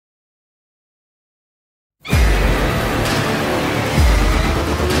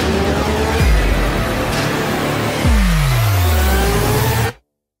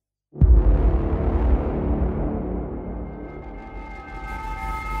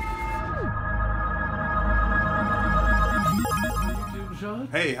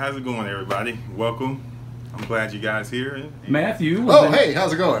Hey, how's it going, everybody? Welcome. I'm glad you guys here. Matthew. Oh, hey,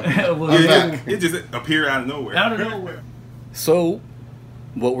 how's it going? I'm back. It just appeared out of nowhere. Out of nowhere. So,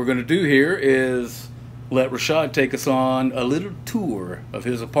 what we're going to do here is let Rashad take us on a little tour of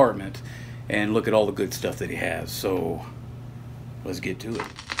his apartment and look at all the good stuff that he has. So, let's get to it.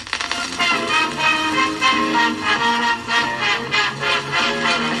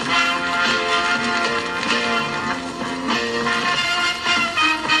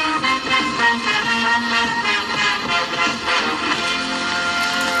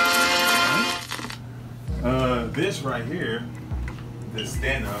 This right here, this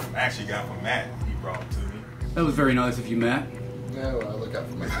stand-up, I actually got from Matt. He brought it to me. That was very nice of you, Matt. No, I look out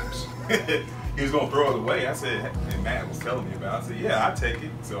for my tips. He was gonna throw it away. I said, and Matt was telling me about it. I said, yeah, I'll take it.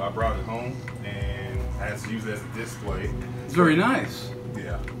 So I brought it home and I had to use it as a display. It's very nice.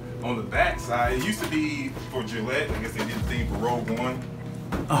 Yeah. On the back side, it used to be for Gillette. I guess they did the thing for Rogue One.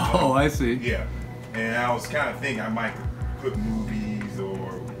 Oh, I see. Yeah. And I was kind of thinking I might put movies or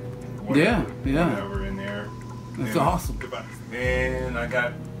whatever, whatever in there. That's awesome. And I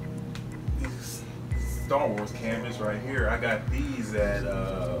got these Star Wars canvas right here. I got these at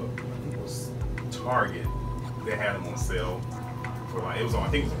was Target. They had them on sale for like, it was on, I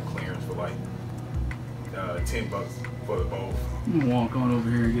think it was on clearance for like $10 for the both. I'm gonna walk on over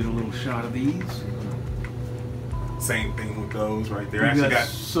here and get a little shot of these. Same thing with those right there. We Actually got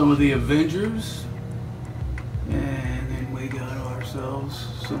some of the Avengers, and then we got ourselves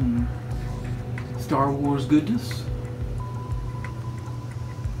some Star Wars goodness.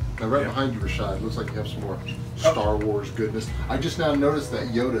 Now, right behind you, Rashad, looks like you have some more Star Wars goodness. I just now noticed that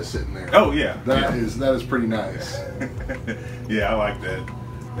Yoda sitting there. Oh yeah, that is pretty nice. Yeah, I like that.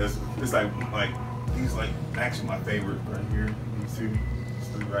 It's like he's like actually my favorite right here. These two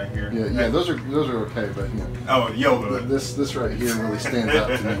right here. Yeah, those are okay, but you know. Oh, Yoda. This right here really stands out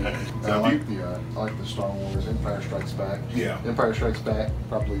to me. I like the Star Wars Empire Strikes Back. Yeah. Empire Strikes Back,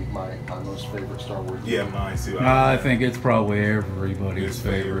 probably my most favorite Star Wars movie. Yeah, mine too. I think it's probably everybody's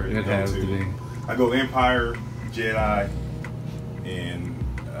favorite. It has to be. I go Empire, Jedi, and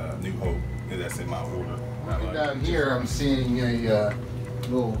New Hope. That's in my order. Down here, I'm seeing a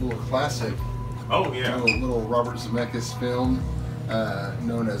little classic. Oh yeah. Little Robert Zemeckis film.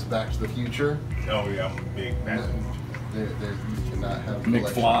 Known as Back to the Future. Oh yeah, I'm a big Back to the Future. You cannot have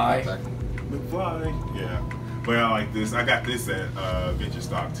McFly. McFly. Yeah. Well, I like this. I got this at Venture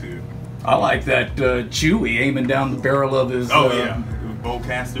Stock too. I like that Chewie aiming down the barrel of his. Oh yeah,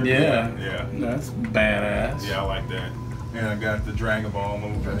 bowcaster. Yeah. Yeah. That's badass. Yeah, I like that. And I got the Dragon Ball.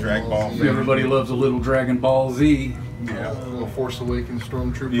 Dragon Ball. Everybody loves a little Dragon Ball Z. Yeah. A little Force Awakens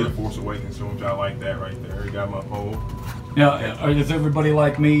Stormtrooper. Yeah, Force Awakens Stormtrooper. I like that right there. You got my pole. Now, is everybody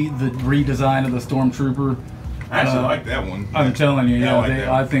like me? The redesign of the Stormtrooper. I actually like that one. I'm telling you,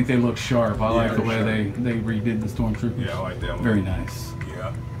 yeah, I think they look sharp. I like the way they redid the Stormtroopers. Yeah, I like that one. Very nice.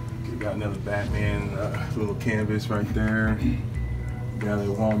 Yeah. Got another Batman little canvas right there. Got it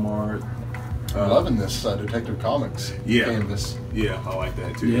at Walmart. I'm loving this Detective Comics canvas. Yeah, I like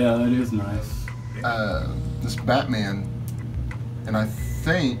that too. Yeah, that is nice. This Batman, and I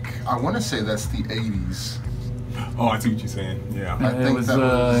want to say that's the 80s. Oh, I see what you're saying. Yeah. I think was, that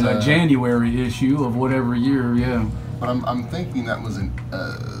was a January issue of whatever year, yeah. But I'm thinking that was an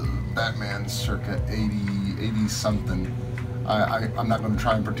Batman circa 80 something. I'm not going to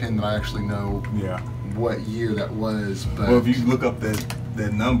try and pretend that I actually know what year that was. But well, if you look up that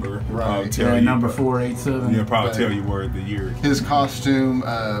number, right, tell you, number 487. Yeah, probably tell you where the year. His costume,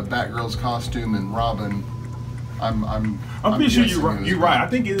 Batgirl's costume, and Robin. I'm pretty sure you're right. I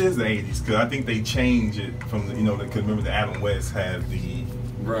think it is the 80s because I think they changed it from the, because remember the Adam West had the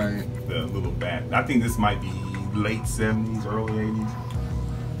little bat. I think this might be late 70s, early 80s.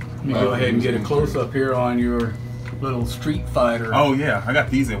 Let me go ahead and get a close up here on your little Street Fighter. Oh yeah, I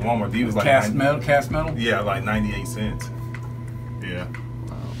got these at Walmart. These was like cast metal. Yeah, like 98 cents. Yeah.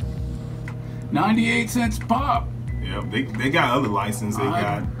 98 cents pop. Yeah, they got other license.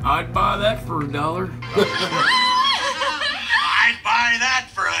 I'd buy that for $1. I'd buy that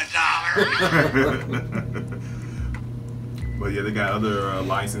for $1. But yeah, they got other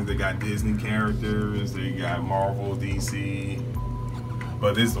license. They got Disney characters. They got Marvel, DC.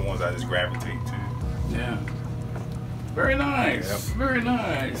 But this is the ones I just gravitate to. Yeah. Very nice. Yep. Very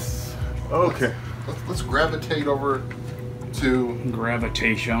nice. Okay. Let's gravitate over to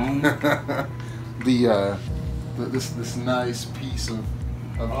gravitation. This nice piece of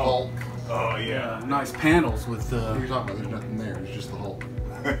Hulk. Oh yeah. Nice panels with What are you talking about? There's nothing there. It's just the Hulk.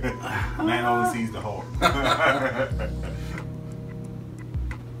 Man only sees the Hulk.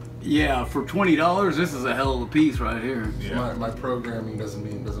 Yeah, for $20, this is a hell of a piece right here. Yeah. My programming doesn't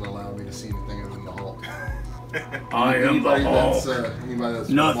allow me to see anything other than the Hulk. I am the Hulk. Anybody that's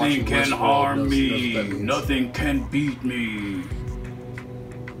Nothing watching can Westworld harm knows me. what that means. Nothing can beat me.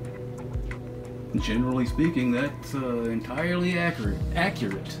 Generally speaking, that's entirely accurate.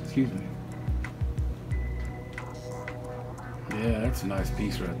 Excuse me. Yeah, that's a nice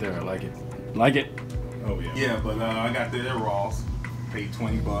piece right there. I like it. Like it. Oh yeah. Yeah, but I got that at Ross. Paid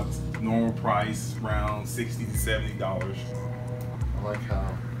 $20. Normal price around $60 to $70. I like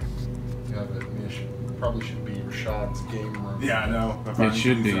how you have it. Probably should be Rashad's game room. Yeah, I know. It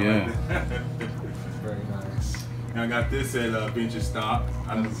should be, yeah. Very nice. And I got this at Venture Stock.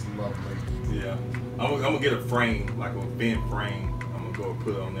 That is lovely. Yeah. I'm gonna get a frame, like a bent frame. I'm gonna go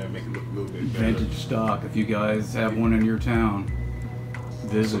put it on there, make it look a little bit better. Vintage stock. If you guys have one in your town,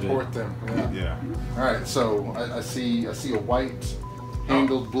 visit Support it. them. Yeah. Yeah. All right. So I see a white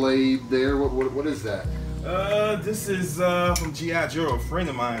handled blade there. What is that? This is from G.I. Joe. A friend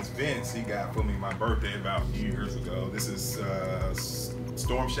of mine's, Vince, he got for me my birthday about a few years ago. This is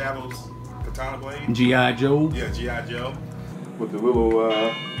Storm Shadow's katana blade. G.I. Joe. Yeah, G.I. Joe. With the little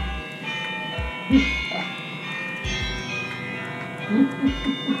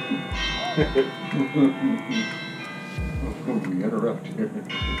We interrupt your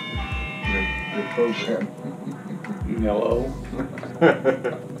program. Hello.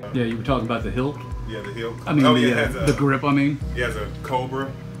 Yeah, you were talking about the hilt. Yeah, the hilt. I mean, the grip. I mean, He has a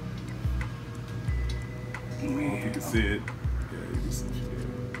cobra. man. You can see it. Yeah, you can see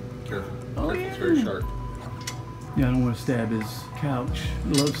it. Careful. Oh, Careful. yeah. It's very sharp. Yeah, I don't want to stab his couch.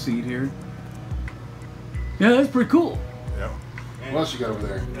 Love seat here. Yeah, that's pretty cool. Yeah. What else you got over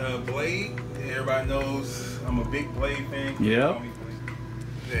there? Blade. Everybody knows I'm a big Blade fan. Yep.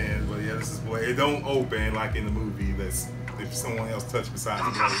 And but yeah, this is Blade. It don't open like in the movie. That's if someone else touched besides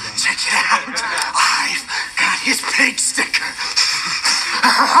the Blade. Check it out. I've got his pig sticker.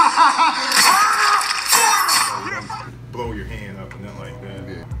 So you don't blow your hand up and nothing like that.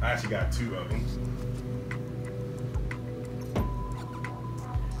 Yeah. I actually got two of them.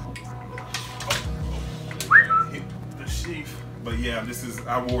 Hit the sheath. But yeah, this is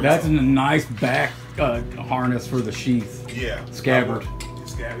I wore That's a this. nice back harness for the sheath. Yeah. Scabbard.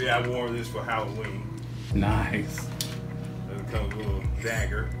 Yeah, I wore this for Halloween. Nice. It comes with a little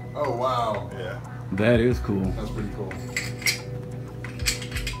dagger. Oh wow. Yeah. That is cool. That's pretty cool.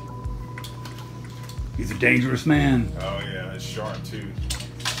 He's a dangerous man. Oh yeah, it's sharp too.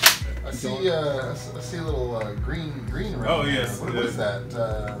 I see a little green around. Oh, there. yes. What is that?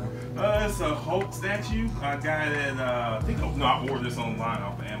 It's a Hulk statue. I got it I ordered this online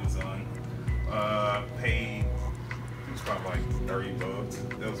off of Amazon. Paid, it was probably like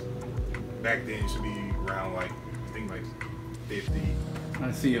 $30. That was back then. It should be around like I think like 50.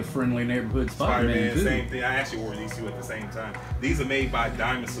 I see a friendly neighborhood Spider-Man too. Same thing. I actually ordered these two at the same time. These are made by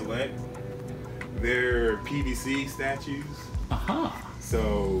Diamond Select. They're PVC statues. Aha.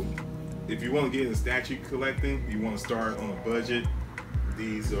 So if you want to get into statue collecting, you want to start on a budget.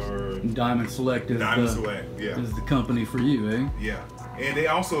 These are Diamond Select is is the company for you, eh? Yeah, and they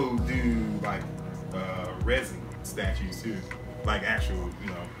also do like resin statues too, like actual,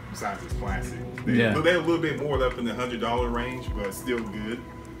 besides it's plastic. They're a little bit more up in the $100 range, but still good.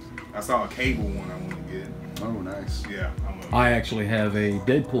 I saw a cable one I want to get. Oh, nice. Yeah, I actually have a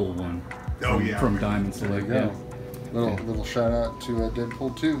Deadpool one. From Diamond Select. There you go. Little shout out to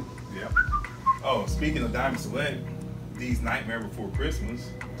Deadpool 2. Yep. Oh, speaking of Diamond Select, these Nightmare Before Christmas.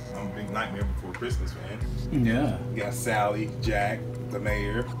 I'm a big Nightmare Before Christmas fan. Yeah. You got Sally, Jack, the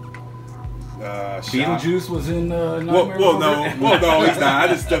mayor. Beetlejuice was in Nightmare no, he's not. I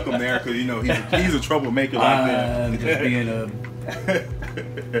just stuck him there because he's a troublemaker like that. Just being a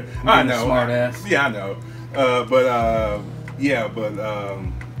I know, smart ass. Yeah, I know. But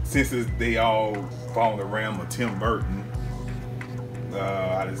since they all fall in the realm of Tim Burton,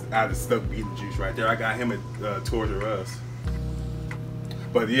 I just stuck Beetlejuice right there. I got him at Toys R Us.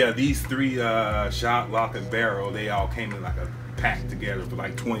 But yeah, these three Shot, Lock, and Barrel, they all came in like a pack together for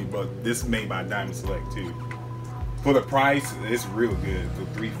like $20. This is made by Diamond Select too. For the price, it's real good for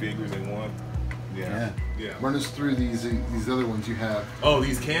 3 figures in one. Yeah. Run us through these other ones you have. Oh,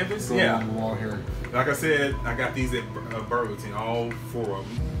 these canvas? On the wall here. Like I said, I got these at Burlington, all 4 of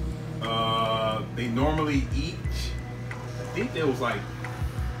them. They normally each, I think it was like,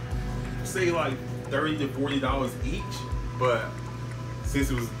 say like $30 to $40 each, but since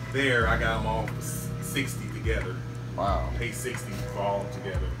it was there, I got them all for 60 together. Wow. Paid 60 for all of them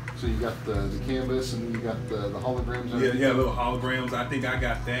together. So you got the canvas and you got the holograms. Yeah, little holograms. I think I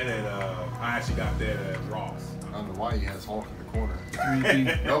got that at I actually got that at Ross. I don't know why he has Hulk in the corner.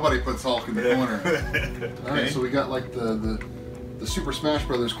 3D. Nobody puts Hulk in the corner. All right, so we got like the Super Smash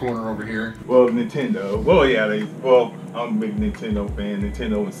Brothers corner over here. Well, Nintendo. Well, yeah, I'm a big Nintendo fan.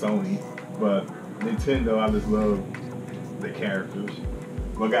 Nintendo and Sony, but Nintendo, I just love the characters.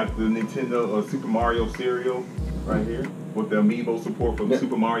 I got the Nintendo Super Mario cereal right here with the amiibo support from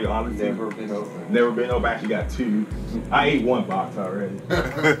Super Mario Odyssey. Never been open. Never been open. I actually got 2. I ate 1 box already.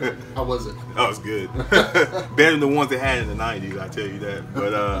 How was it? Oh, it's good. Better than the ones they had in the 90s, I tell you that.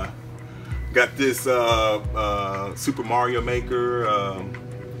 But got this Super Mario Maker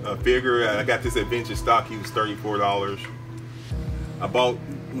figure. I got this Adventure stock. He was $34. I bought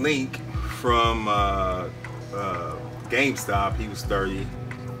Link from GameStop. He was $30.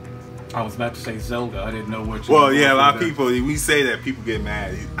 I was about to say Zelda. I didn't know what you. Well, yeah, a lot of people, we say that, people get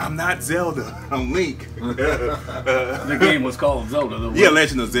mad. I'm not Zelda. I'm Link. The game was called Zelda, though. Yeah,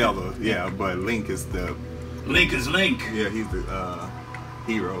 Legend of Zelda. Yeah, but Link is the. Link is Link. Yeah, he's the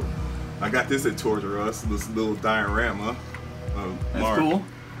hero. I got this at Toys R Us, this little diorama of That's Mario. cool.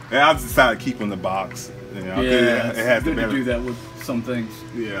 Yeah, I decided to keep in the box. You know, Yeah, it has good the to better. do that with some things.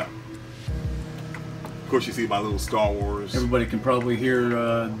 Yeah. Of course, you see my little Star Wars. Everybody can probably hear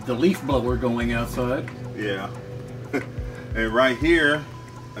the leaf blower going outside. Yeah. And right here,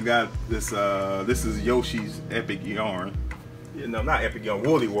 I got this. This is Yoshi's Epic Yarn. You know, not Epic Yarn,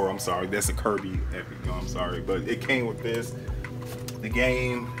 Woolly World. I'm sorry, that's a Kirby Epic Yarn. I'm sorry, but it came with this, the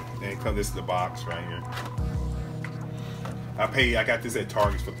game, and this is the box right here. I got this at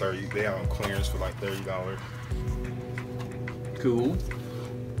Target for $30. They have on clearance for like $30. Cool.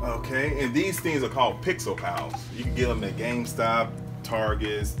 Okay, and these things are called Pixel Pals. You can get them at GameStop,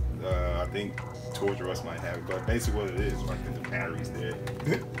 Targets. I think Toys R Us might have it, but basically what it is, I think the battery's dead.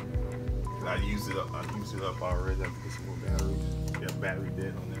 I used it up already. I think it's more battery. Yeah, battery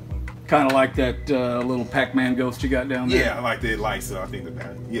dead on that one. Kind of like that little Pac-Man ghost you got down there. Yeah, I like that. It lights up. I think the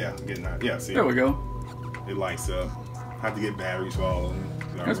battery. Yeah, getting out. Yeah, see. There we go. It lights up. I have to get batteries for all of them.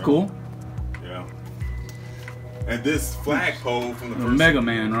 That's cool. Yeah. And this flagpole from the first Mega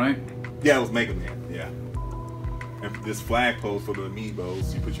Man, right? Yeah, it was Mega Man. Yeah. And this flagpole for the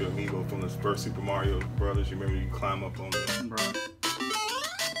amiibos. You put your amiibo from the first Super Mario Brothers. You remember you climb up on it.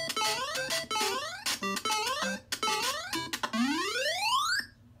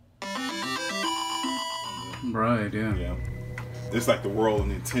 Right, yeah. Yeah. It's like the world of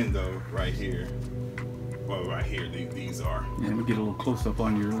Nintendo right here. Well, right here, these are. Yeah, let me get a little close up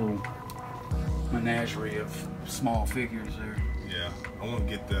on your little menagerie of small figures there. Yeah, I want to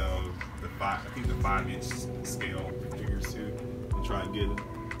get the 5-inch scale figures too, and try and get them.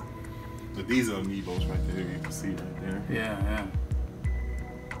 But these are amiibos right there. You can see right there. Yeah, yeah.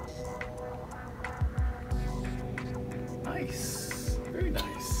 Nice, very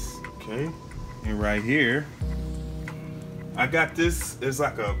nice. Okay, and right here, I got this. It's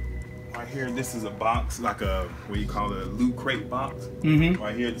like a right here. This is a box, like a what do you call it, a loot crate box. Mm-hmm.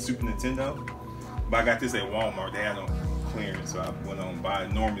 Right here, the Super Nintendo. But I got this at Walmart. They had on clearance, so I went on and buy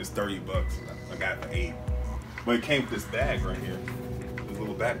it. Normally it's $30. I got it for $8. But it came with this bag right here. This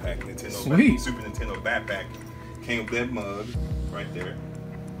little backpack, Nintendo. Sweet. Super Nintendo backpack. Came with that mug right there.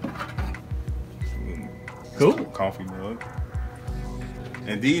 Cool. Coffee mug.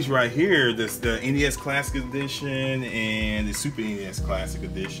 And these right here, this the NES Classic Edition and the Super NES Classic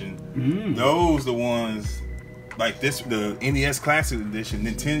Edition. Those the ones like this, the NES Classic Edition.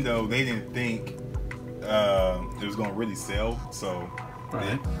 Nintendo, they didn't think it was gonna really sell, so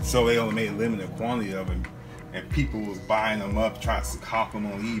they only made a limited quantity of them, and people was buying them up, trying to cop them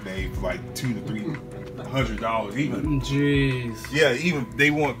on eBay for like $200 to $300 even. Jeez. Yeah, even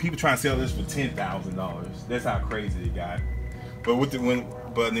they want people trying to sell this for $10,000. That's how crazy it got. But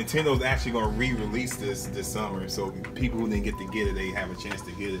but Nintendo's actually gonna re-release this summer, so people who didn't get to get it, they have a chance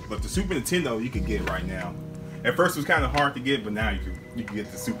to get it. But the Super Nintendo you can get right now. At first it was kind of hard to get, but now you can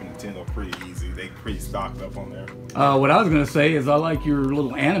get the Super Nintendo pretty easy. They pretty stocked up on there. What I was gonna say is I like your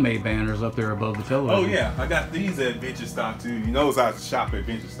little anime banners up there above the television. Oh yeah, I got these at Adventure Stock too. You know I shop at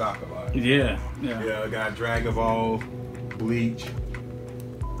Adventure Stock a lot. Yeah. Yeah, I got Dragon Ball, Bleach.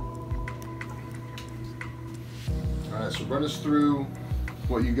 All right, so run us through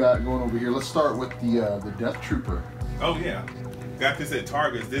what you got going over here. Let's start with the Death Trooper. Oh yeah, got this at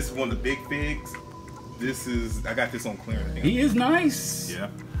Target. This is one of the big figs. I got this on clearance. He is nice. Yeah.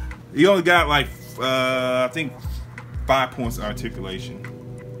 He only got like, I think 5 points of articulation.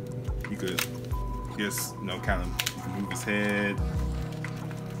 You could just, kind of move his head,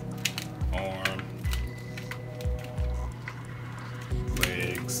 arm,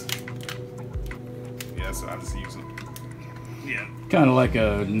 legs. Yeah, so I just use them. Yeah. Kind of like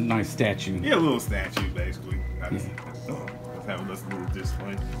a nice statue. Yeah, a little statue, basically. I just That's a little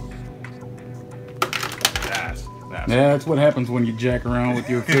display. That's yeah, that's what happens when you jack around with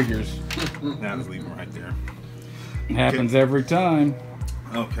your figures. now just leave them right there. It happens every time.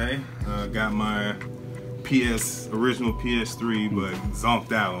 Okay, got my original PS3, but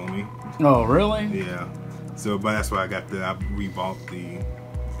zonked out on me. Oh, really? Yeah. So, but that's why I rebought the.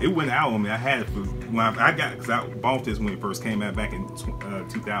 It went out on me. I had it for when because I bought this when it first came out back in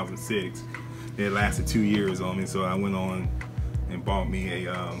 2006. It lasted 2 years on me, so I went on and bought me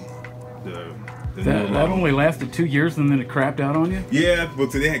a that only lasted 2 years and then it crapped out on you? Yeah, but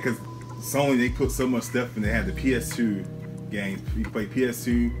today because Sony they put so much stuff in. They had the PS2 games. You could play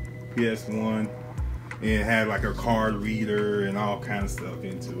PS2, PS1, and it had like a card reader and all kind of stuff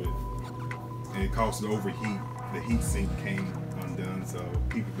into it. And it caused it to overheat. The heat sink came undone, so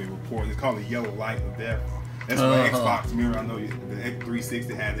people been reporting. It's called the yellow light of death. That's what Xbox mirror. I know the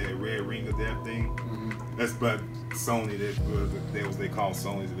X360 had that red ring of death thing. That's but Sony they call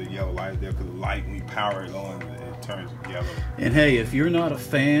Sony the yellow light of death because the light when you power it on it turns yellow. And hey, if you're not a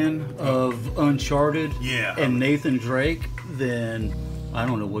fan of Uncharted and Nathan Drake, then I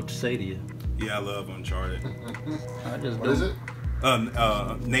don't know what to say to you. Yeah, I love Uncharted. What is it?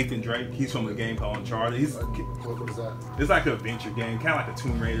 Nathan Drake. He's from a game called Uncharted. What is that? It's like an adventure game, kind of like a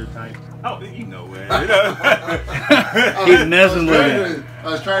Tomb Raider type. Oh, you know it. He's messing with it. I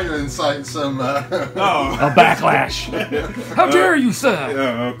was trying to incite some a backlash. How dare you,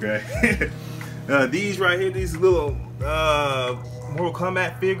 sir? Okay. These right here, these little Mortal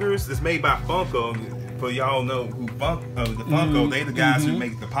Kombat figures. It's made by Funko. For y'all know who the Funko, they the guys who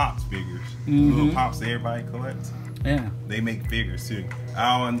make the Pops figures. The little Pops that everybody collects. Yeah. They make figures too.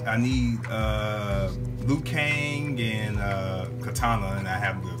 I need Liu Kang and Katana, and I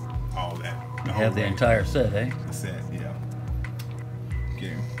have all that. You have the entire set, eh? The set, yeah.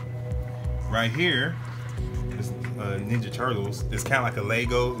 Okay. Right here is Ninja Turtles. It's kind of like a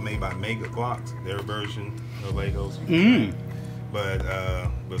Lego made by Mega Blocks, their version of Legos. But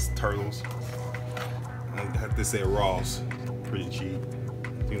it's Turtles. I have to say Ross, pretty cheap.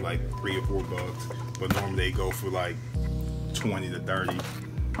 I think like $3 or $4. But normally they go for like 20 to 30.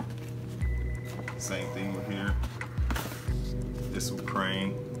 Same thing with here. This is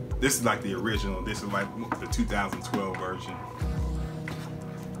Crane. This is like the original. This is like the 2012 version.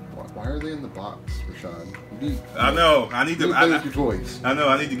 Why are they in the box, Rashad? I know. I need to play with your toys. I know.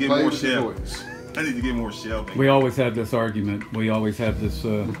 I need to get Play more with your shelving. toys. I need to get more shelving. We always have this argument. We always have this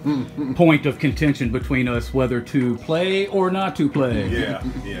point of contention between us whether to play or not to play. Yeah,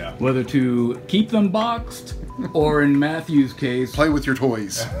 yeah. Whether to keep them boxed or, in Matthew's case, Play with your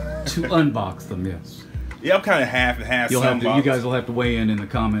toys. to unbox them. Yes. Yeah, I'm kind of half and half. You guys will have to weigh in the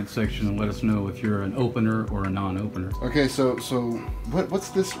comment section and let us know if you're an opener or a non-opener. Okay, so what's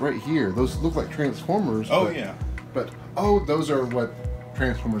this right here? Those look like Transformers. Oh yeah. But those are what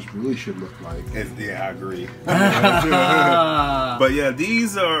Transformers really should look like. Yeah, I agree. But yeah,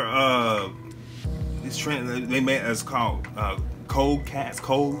 these are they made as called cold cast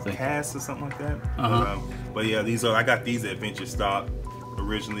or something like that. But yeah, these are I got these at Adventure Stock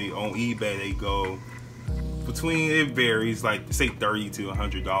originally on eBay. They go between it varies like say $30 to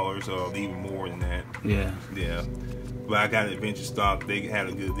 $100 or even more than that. Yeah. Yeah. But I got Adventure Stock. They had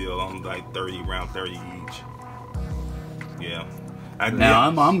a good deal on like around 30 each. Yeah.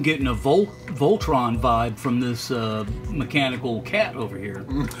 I'm getting a Voltron vibe from this mechanical cat over here.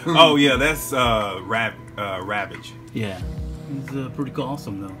 Oh yeah, that's Ravage. Yeah, he's pretty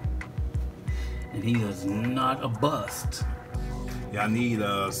awesome though, and he is not a bust. Yeah, I need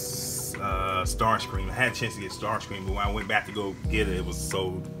Starscream. I had a chance to get Starscream, but when I went back to go get it, it was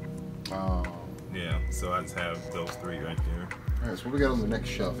sold. Oh. Yeah, so I just have those three right there. Alright, so what we got on the next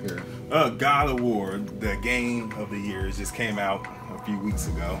shelf here? God of War, the game of the year, just came out a few weeks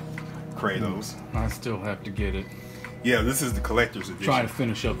ago. Kratos. I still have to get it. Yeah, this is the collector's edition. Trying to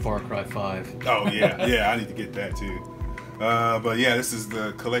finish up Far Cry 5. Oh yeah, yeah, I need to get that too. But yeah, this is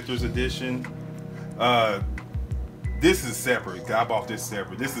the collector's edition. This is separate. I bought this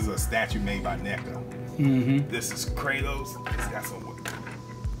separate. This is a statue made by NECA. This is Kratos. It's got some.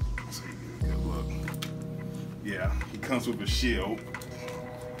 So you get a good look. Yeah, he comes with a shield.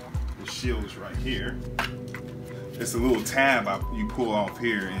 The shield is right here. It's a little tab you pull off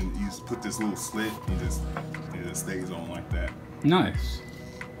here, and you just put this little slit, and it just stays on like that. Nice.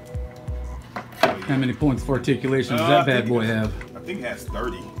 How many points for articulation does that bad boy have? I think it has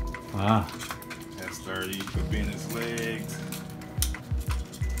 30. Ah. It has 30. Could be in his legs.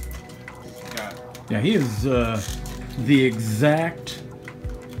 Yeah, he is the exact.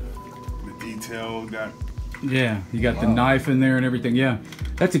 The detail got. Yeah, you got the knife in there and everything. Yeah,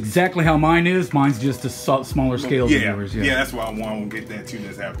 That's exactly how mine is. Mine's just a smaller scale than yours. Yeah, that's why I want to get that too.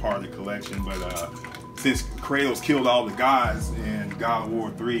 That's that part of the collection. But since Kratos killed all the gods in God of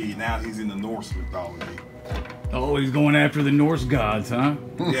War 3, now he's in the Norse mythology. Oh, he's going after the Norse gods, huh?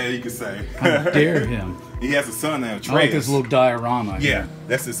 Yeah, you could say. How dare him? He has a son named Atreus. I like this little diorama. Yeah, here.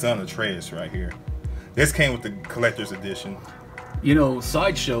 That's his son Atreus right here. This came with the collector's edition. You know,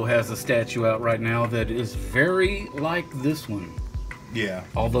 Sideshow has a statue out right now that is very like this one. Yeah.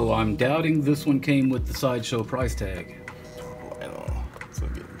 Although I'm doubting this one came with the Sideshow price tag. Right on. So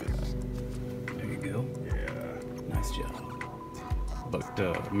get big. There you go. Yeah. Nice job.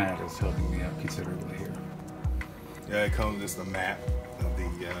 But Matt is helping me out considerably here. Yeah, it comes with just a map of the.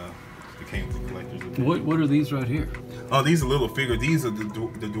 It came with the collector's edition. What are these right here? Oh, these are little figures. These are the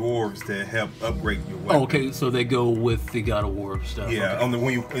dwarves that help upgrade your weapon. Oh, okay, so they go with the God of War stuff. Yeah, okay.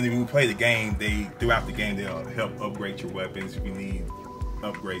 When you play the game, throughout the game they'll help upgrade your weapons. If you need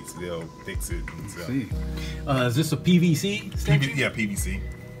upgrades, they'll fix it. And stuff. See, is this a PVC statue? Yeah, PVC.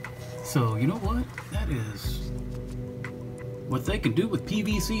 So you know what? That is what they can do with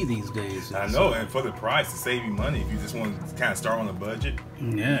PVC these days. I know, and for the price to save you money, if you just want to kind of start on a budget.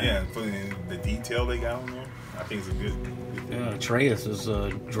 Yeah. Yeah, for the detail they got on there, I think it's a good yeah, Atreus is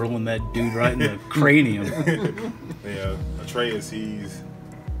drilling that dude right in the cranium. Yeah, Atreus, he's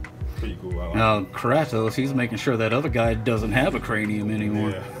pretty cool. I like Now Kratos, he's making sure that other guy doesn't have a cranium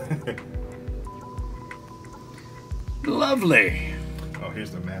anymore. Yeah. Lovely. Oh,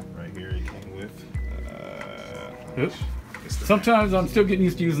 here's the map right here it came with. Oops. Sometimes I'm still getting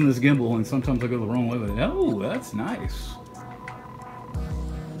used to using this gimbal, and sometimes I go the wrong way with it. Oh, that's nice.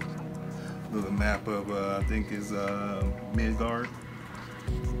 The map of I think is Midgard.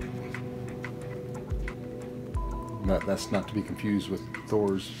 That's not to be confused with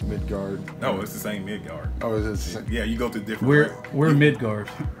Thor's Midgard. No, it's the same Midgard. Oh, is it? Yeah, you go to different. We're Midgard.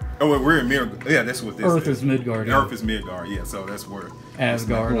 Oh, we're in Midgard. Yeah, that's what this Earth is Midgard. Yeah. Earth is Midgard. Yeah, so that's where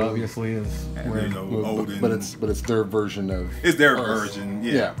Asgard obviously is. Where, Odin. But it's their version of. It's their Earth. version.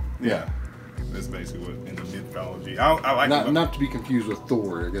 Yeah. That's basically what in the mythology. I like not to be confused with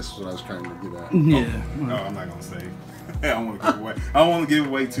Thor. I guess is what I was trying to get at. yeah. No, I'm not gonna say. I don't want to give away. I don't want to give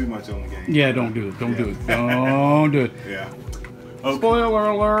away too much on the game. Yeah, don't do it. Don't do it. Don't do it. Yeah. Okay. Spoiler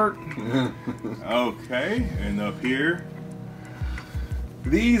alert. Okay, and up here,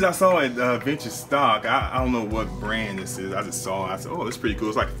 these I saw at Venture Stock. I don't know what brand this is. I just saw it. I said, oh, this is pretty cool.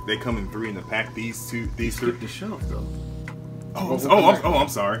 It's like they come in 3 in the pack. These three. Skip the shelf though. I'm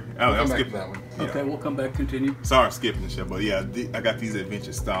sorry. I'm skipping that one. Yeah. Okay, we'll come back. Continue. Sorry, I'm skipping the shelf. But yeah, I got these at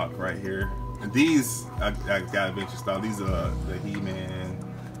Venture Stock right here. And these I got at Venture Stock. These are the He-Man.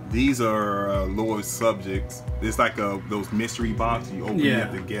 These are Lord's subjects. It's like those mystery boxes. You open, you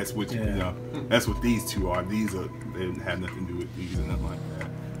have to guess which. You know, that's what these two are. These are they have nothing to do with these or nothing like that.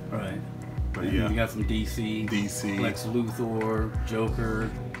 Right. But and yeah, you got some DC, Lex Luthor,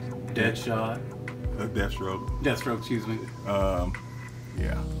 Joker, Deadshot, Deathstroke. Excuse me.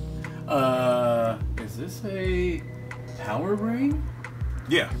 Yeah. Is this a Power Ring?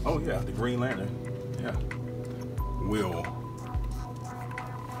 Yeah. Oh yeah, the Green Lantern. Yeah. Will.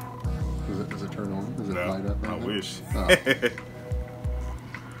 Does it turn on? Does it No, light up? I wish. Oh.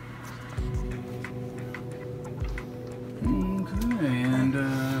 Okay,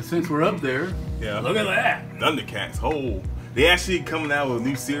 and since we're up there, Yeah. look at that. Thundercats. They actually coming out with a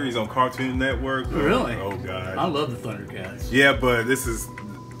new series on Cartoon Network. Really? Oh god. I love the Thundercats. Yeah, but this is,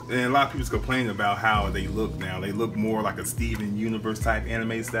 and a lot of people's complaining about how they look now. They look more like a Steven Universe type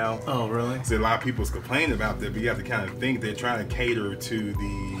anime style. Oh, really? So a lot of people's complaining about that, but you have to kind of think they're trying to cater to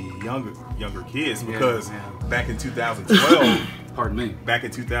the younger kids because back in 2012. Pardon me. Back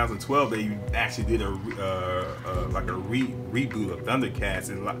in 2012, they actually did a reboot of Thundercats,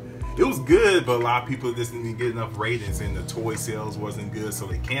 and it was good, but a lot of people just didn't get enough ratings, and the toy sales wasn't good, so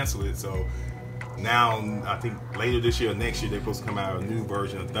they canceled it. So now, I think later this year or next year, they're supposed to come out with a new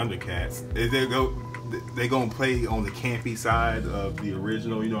version of Thundercats. They're gonna play on the campy side of the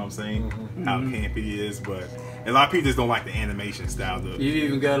original. You know what I'm saying? Mm-hmm. How campy it is, but a lot of people just don't like the animation style. You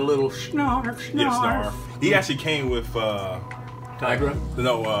even got a little snarf. Yeah, snarf. He actually came with. Tigra?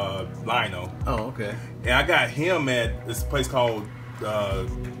 No, Lino. Oh, okay. And I got him at this place called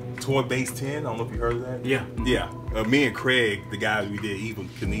Toy Base 10. I don't know if you heard of that. Yeah. Yeah. Me and Craig, the guys we did Evil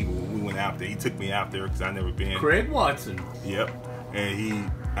Knievel, we went out there. He took me out there because I never been. Craig Watson. Yep.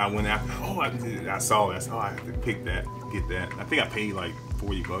 And I went out there. Oh, I saw that. So I had to pick that, get that. I think I paid like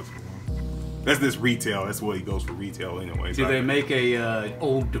 $40 for one. That's this retail. That's what he goes for retail anyway. Do they make a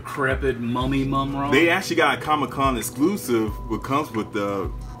old decrepit mummy Mum-Ra? They actually got a Comic-Con exclusive, what comes with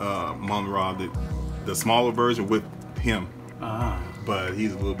the Mum-Ra, the smaller version with him. Ah. but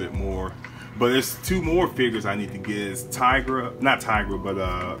he's a little bit more. But there's 2 more figures I need to get. It's not Tigra, but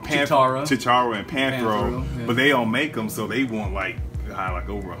Chitara and Panthro. Yeah. But they don't make them, so they want like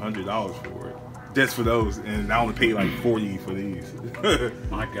over $100 for it, just for those. And I only paid like $40 for these.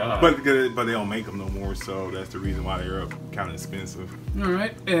 My God! But they don't make them no more, so that's the reason why they're kind of expensive. All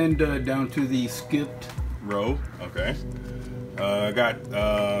right, and down to the skipped row. Okay, I got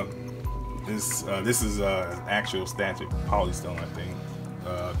this. This is actual static polystone, I think.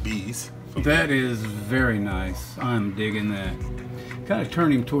 Bees. That is very nice. I'm digging that. Kind of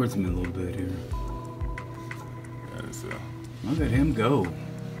turn him towards me a little bit here. Look at him go.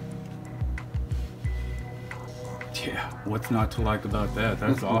 Yeah, what's not to like about that?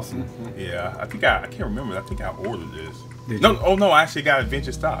 That's awesome. Yeah, I can't remember. I think I ordered this. Did you? Oh no, I actually got a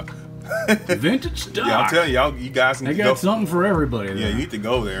vintage stock. Vintage stock? Yeah, I'm telling y'all, you guys need to go. They got something for everybody there. Yeah, you need to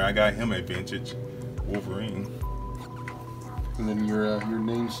go there. I got him a vintage Wolverine. And then your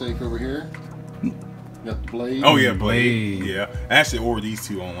namesake over here. You got the Blade. Oh yeah, Blade. Yeah, I actually ordered these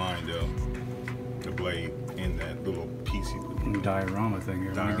 2 online though. The Blade and that little piece you put. Diorama thing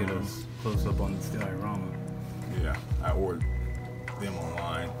here. Let me get a close up on this diorama. Yeah, I ordered them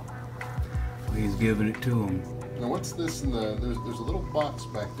online. He's giving it to him. Now what's this in the? There's a little box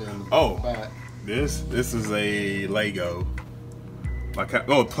back there in the back. This is a Lego. Like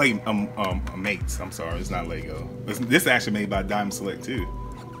mates. I'm sorry, it's not Lego. This is actually made by Diamond Select too.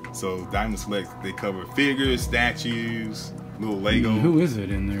 So Diamond Select, they cover figures, statues, little Lego. Who is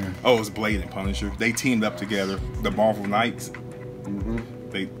it in there? Oh, it's Blade and Punisher. They teamed up together. The Marvel Knights.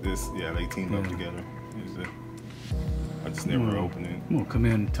 They teamed up together. I just never opened it. I'm gonna come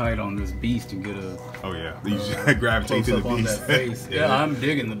in tight on this beast and get a. Oh yeah, you gravitate to the beast. On that face. Yeah, I'm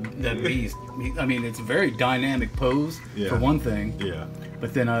digging that beast. I mean, it's a very dynamic pose for one thing. Yeah.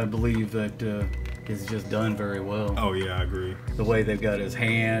 But then I believe that it's just done very well. Oh yeah, I agree. The way they've got his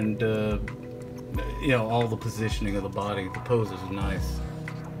hand, all the positioning of the body, the poses are nice.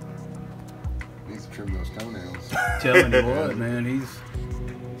 Needs to trim those toenails. Telling you what, man, he's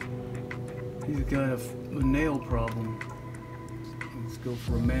got a nail problem. Let's go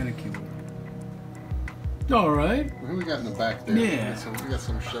for a manicure. All right. Who we got in the back there? Yeah. We got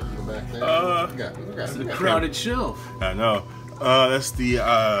some shoved in the back there. It's a crowded shelf. I know. That's the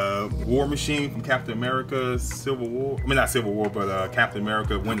War Machine from Captain America Civil War. I mean, not Civil War, but Captain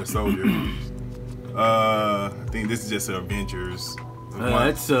America Winter Soldier. I think this is just Avengers.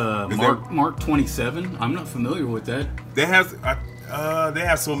 That's Mark 27. I'm not familiar with that. They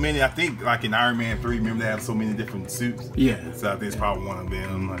have so many. I think like in Iron Man 3, remember they have so many different suits. Yeah. So I think it's probably one of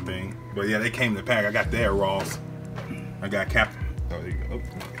them. I think. But yeah, they came in the pack. I got that Ross. I got Captain. Oh, there you go. Oh.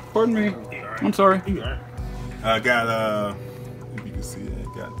 Pardon me. I'm sorry. I got if you can see that,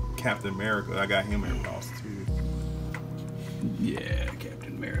 I got Captain America. I got him at Ross too. Yeah,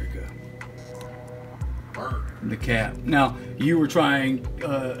 Captain America. The Cap. Now you were trying.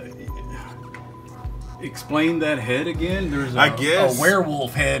 Explain that head again. There's a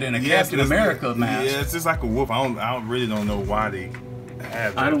werewolf head and a Captain America mask. Yeah, it's just like a wolf. I really don't know why they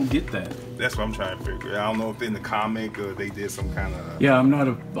have that. I don't get that. That's what I'm trying to figure. I don't know if in the comic or they did some kind of. Yeah, I'm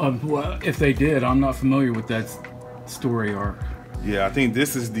not well, if they did, I'm not familiar with that story arc. Yeah, I think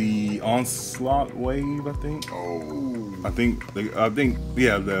this is the Onslaught wave. I think. Oh. I think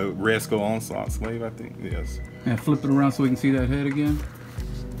the Red Skull Onslaught wave. I think yes. And flip it around so we can see that head again.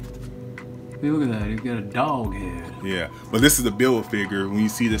 Hey, look at that. He's got a dog head. Yeah, but this is the build figure. When you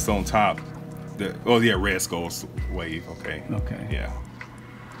see this on top, Red Skull wave. Okay. Okay. Yeah.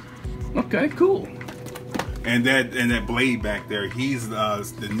 Okay. Cool. And that Blade back there, he's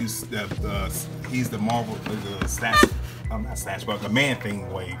he's the Marvel the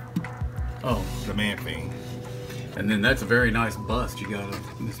Man-Thing wave. Oh, the Man-Thing. And then that's a very nice bust you got of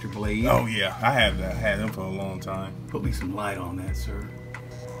Mr. Blade. Oh yeah, I have that. I had him for a long time. Put me some light on that, sir.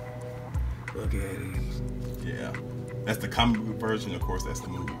 Look at him. Yeah, that's the comic book version. Of course, that's the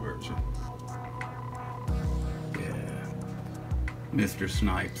movie version. Yeah, Mr.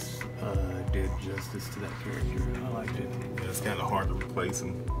 Snipes did justice to that character. I liked it. Yeah, it's kind of hard to replace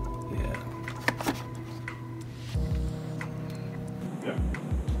him. Yeah.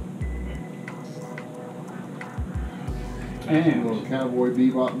 And a little Cowboy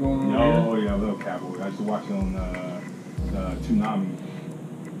Bebop going on. Oh yeah, I love Cowboy. I used to watch it on Toonami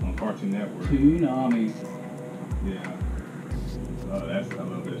on Cartoon Network. Toonami. Yeah. I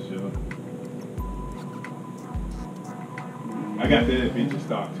love that show. I got that adventure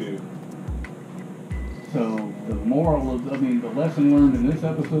stock too. So the the lesson learned in this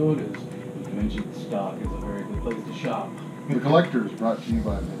episode is vintage stock is a very good place to shop. The collector is brought to you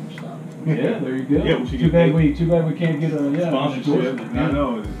by GameStop. Yeah, there you go. Yeah, too bad we can't get a sponsorship. Yeah. I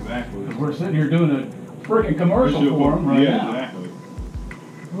know, exactly. Because we're sitting here doing a freaking commercial for them right now. Exactly.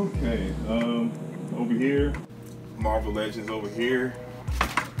 Okay, over here, Marvel Legends over here.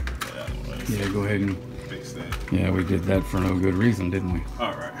 Yeah, go ahead and fix that. Yeah, we did that for no good reason, didn't we?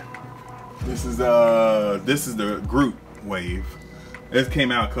 All right. This is the Groot wave. This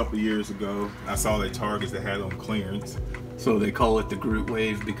came out a couple years ago. I saw the Targets that had it on clearance. So they call it the Groot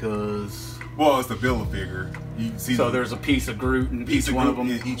wave because... Well, it's the Build-A-Figure. You see, so there's a piece of Groot in each one of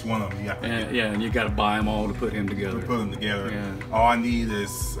them? In each one of them, yeah. Yeah, and you got to buy them all to put him together. To put them together. Yeah. All I need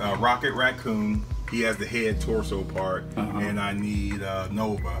is Rocket Raccoon. He has the head torso part. And I need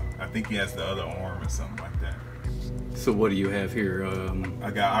Nova. I think he has the other arm or something like that. So what do you have here?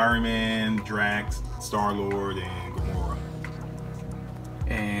 I got Iron Man, Drax, Star-Lord, and Gamora.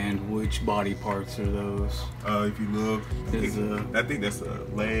 And which body parts are those? If you look, I think that's a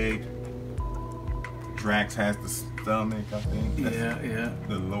leg. Drax has the stomach, I think. Yeah.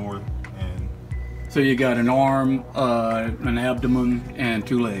 The lower and. So you got an arm, an abdomen, and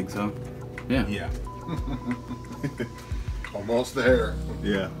 2 legs, huh? Yeah. Yeah. Almost there.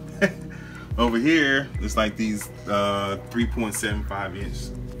 Yeah. Over here, it's like these 3.75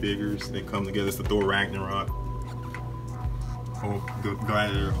 inch figures. They come together. It's the Thor Ragnarok. Hulk,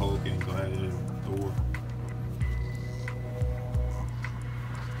 Gladiator Hulk, and Gladiator Thor.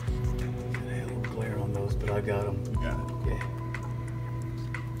 I had a little glare on those, but I got them. You got it. Yeah.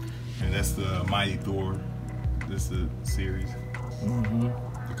 And that's the Mighty Thor. This is the series.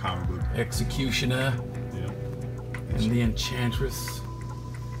 The comic book. Executioner. Yeah. And the Enchantress.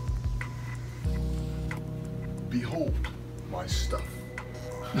 Behold my stuff.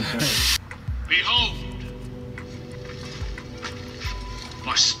 Behold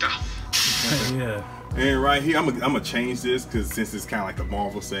my stuff. Yeah. And right here, I'm gonna change this because since it's kind of like the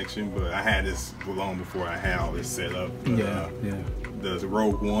Marvel section, but I had this long before I had all this set up. Yeah. The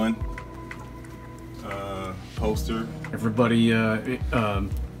Rogue One poster. Everybody,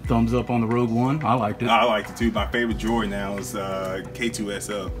 thumbs up on the Rogue One. I liked it. I liked it too. My favorite droid now is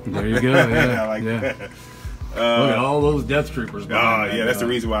K2SO. There you go. Yeah. I like that. Look at all those Death Troopers. Yeah, that's the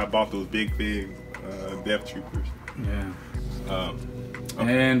reason why I bought those big Death Troopers. Yeah.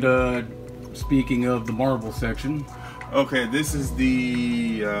 And speaking of the Marvel section. Okay, this is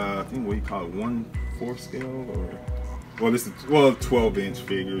the I think what you call it, 1/4 scale, or this is 12-inch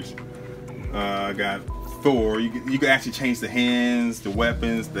figures. I got Thor. You can actually change the hands, the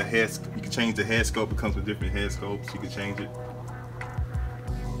weapons, the head. You can change the head sculpt. It comes with different head sculpts. You can change it.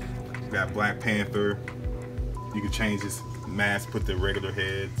 Got Black Panther. You can change his mask, put the regular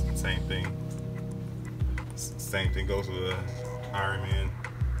heads. Same thing. Same thing goes with Iron Man.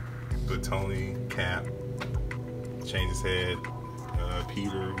 Put Tony, Cap. Change his head.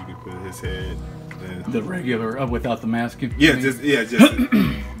 Peter, you can put his head. The regular, without the mask. Yeah,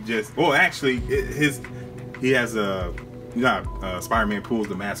 just. Well, actually, he has a. Spider-Man pulls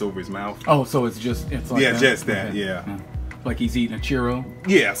the mask over his mouth. Oh, so it's like yeah, that? just that. Okay. Yeah. Like he's eating a churro.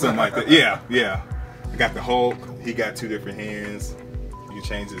 Yeah, something like that. Yeah. I got the Hulk. He got 2 different hands. You can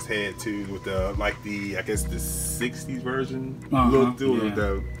change his head too with I guess the 60s version look to it.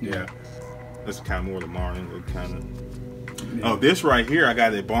 Yeah. That's kind of more the modern look kind of. Yeah. Oh, this right here I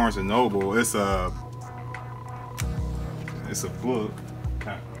got at Barnes and Noble. It's a book,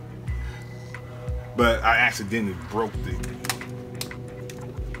 kind of. But I accidentally broke the.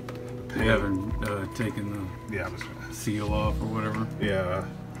 You haven't taken the seal off or whatever. Yeah.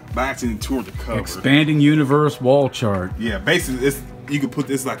 But I accidentally tore the cover. Expanding Universe wall chart. Yeah, basically, you can put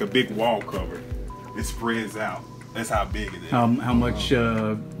this like a big wall cover. It spreads out. That's how big it is. How much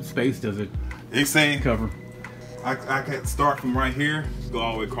space does it cover? I can start from right here, go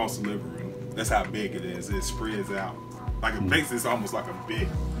all the way across the living room. That's how big it is. It spreads out. Like basically, it's almost like a big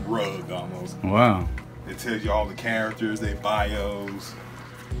rug almost. Wow. It tells you all the characters, their bios.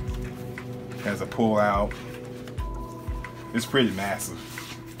 Has a pull out. It's pretty massive.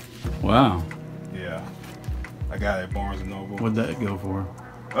 Wow. Yeah. I got it at Barnes & Noble. What'd that go for?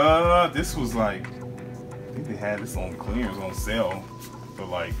 This was like, I think they had this on clearance, on sale for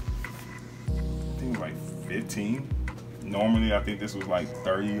like, I think it was like 15. Normally, I think this was like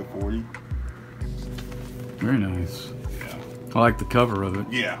 30 or 40. Very nice. Yeah. I like the cover of it.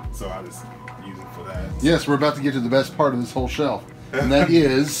 Yeah, so I just use it for that. Yes, we're about to get to the best part of this whole shelf, and that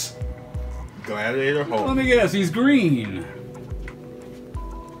is Gladiator Hulk. Let me guess, he's green.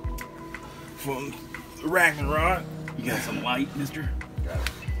 From Ragnarok. You got some light, mister? Got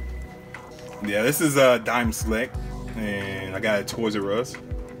it. Yeah, this is Diamond Select, and I got it at Toys R Us.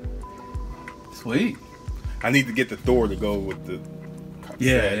 Sweet. I need to get the Thor to go with the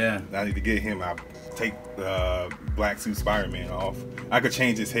set. Yeah. I need to get him. I take the black suit Spider-Man off. I could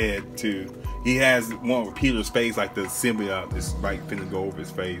change his head too. He has one with Peter's face, like the symbiote is like finna go over his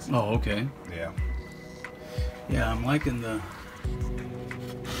face. Oh, okay. Yeah. Yeah, I'm liking the.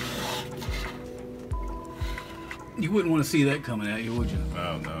 You wouldn't want to see that coming at you, would you?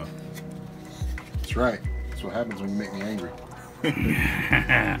 Oh no. That's right. That's what happens when you make me angry.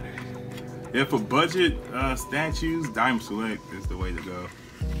 Yeah, for budget statues, Diamond Select is the way to go.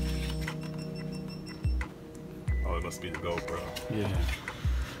 Oh, it must be the GoPro. Yeah.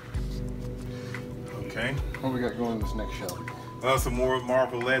 Okay. What we got going on this next shelf? Some more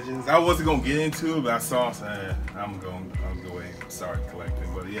Marvel Legends. I wasn't gonna get into it, but I saw. I'll go ahead and start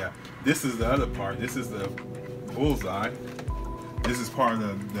collecting. But yeah, this is the other part. This is the Bullseye. This is part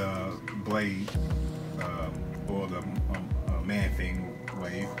of the Blade or the Man-Thing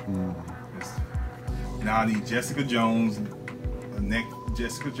wave. Now I need Jessica Jones,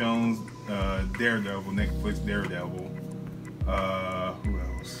 Daredevil, Netflix Daredevil. Who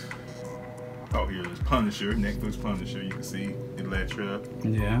else? Oh, here it is. Punisher, Netflix Punisher. You can see Elektra.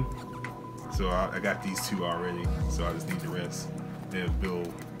 Yeah. So I got these two already. So I just need the rest. They'll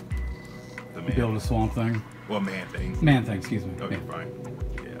build the man. Build a Swamp Thing. Well, Man-Thing. Man-Thing, excuse me. Okay, Yeah. fine.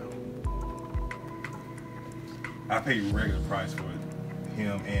 Yeah. I paid regular price for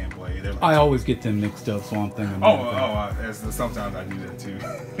him and Blade. Like I always get them mixed up, Swamp Thing and Man-Thing. Sometimes I do that too.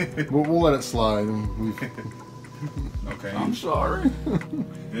 We'll let it slide. And Okay. I'm sorry.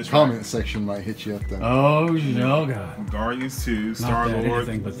 This comment section might hit you up there. Oh, God. Guardians 2, Not Star that, Lord.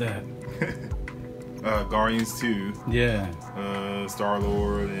 anything but that. Guardians 2. Yeah. Star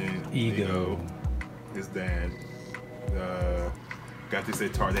Lord and Ego. His dad. Got this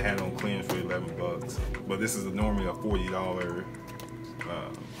at Target. They had it on clearance for $11, but this is normally a $40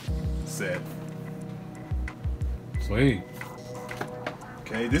 set. Sweet.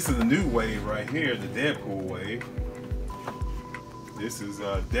 Okay, this is a new wave right here, the Deadpool wave. This is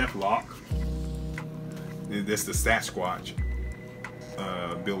Deathlock. This is the Sasquatch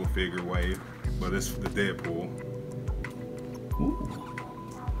Build-A-Figure wave, but it's the Deadpool. Ooh.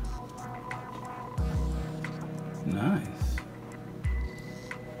 Nice.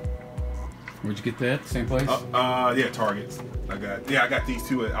 Where'd you get that? Same place? Yeah, Targets. I got these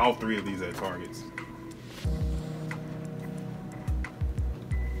two at all three of these at Targets.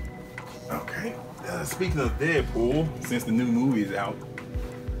 Okay. Speaking of Deadpool, since the new movie is out.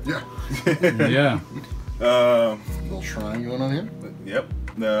 Yeah. Yeah. Little shrine going on here. Yep.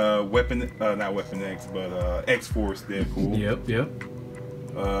 Not Weapon X, but X-Force Deadpool. Yep.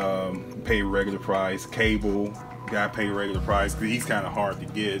 Pay regular price. Cable, gotta pay regular price because he's kind of hard to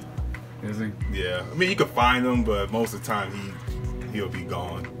get. Is he? Yeah. I mean, you can find him, but most of the time he'll be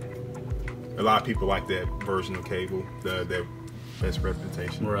gone. A lot of people like that version of Cable, their best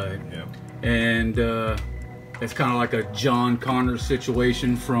representation. Right. Yeah. And it's kind of like a John Connor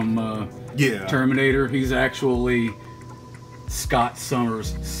situation from Terminator. He's actually Scott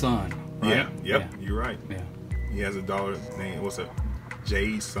Summers' son. Right? Yeah. Yep. Yeah. You're right. Yeah. He has a dollar name. What's it?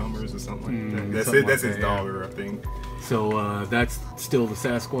 Jay Summers or something like that. That's something it. That's like his that, dollar, I think. So that's still the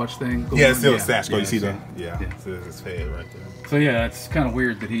Sasquatch thing going Yeah, it's still on? Sasquatch. Yeah, You see so- that? Yeah. So it's his head right there. So yeah, it's kind of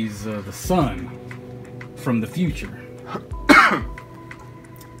weird that he's the son from the future.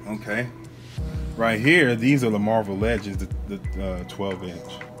 Okay. Right here, these are the Marvel Legends, the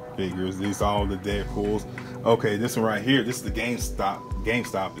 12-inch figures. These are all the Deadpools. Okay, this one right here, this is the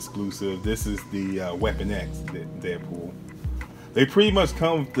GameStop exclusive. This is the Weapon X Deadpool. They pretty much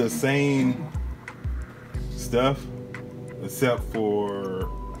come with the same stuff, except for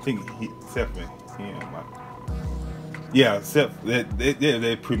except for him. Yeah, except they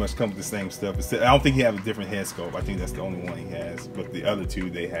pretty much come with the same stuff. I don't think he has a different head sculpt. I think that's the only one he has. But the other two,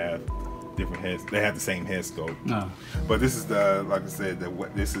 they have different heads. They have the same head sculpt. No. But this is the, like I said,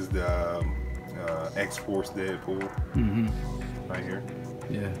 this is the X-Force Deadpool right here.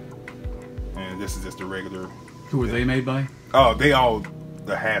 Yeah. And this is just the regular. Who are they made by? Oh, they all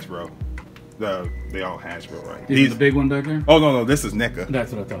the Hasbro. They all Hasbro, right? Is the big one back there? Oh no, this is NECA.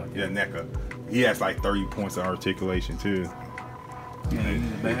 That's what I thought. Yeah, NECA. He has like 30 points of articulation too. Yeah, he's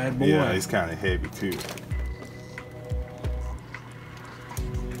a bad boy. Yeah, he's kind of heavy too.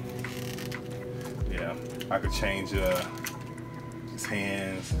 Yeah, I could change his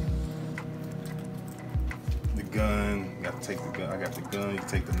hands. The gun. You got to take the gun. I got the gun. You can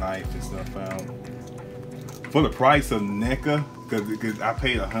take the knife and stuff out. For the price of NECA, because I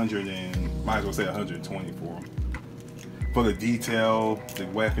paid 100 and might as well say 120 for them. For the detail, the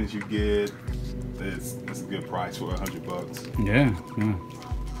weapons you get, it's a good price for $100. Yeah.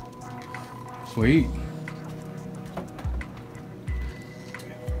 Sweet.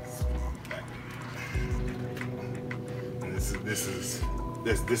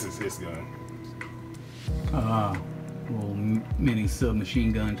 this is his gun. Little mini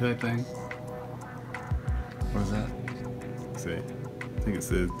submachine gun type thing. What is that? See, I think it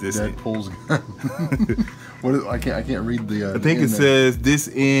says this. Deadpool's gun. What is, I can't read the. I think it says this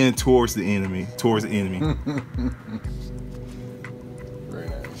end towards the enemy. Towards the enemy. Very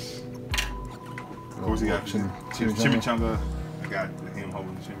nice. Of course, he got chimichanga. I got him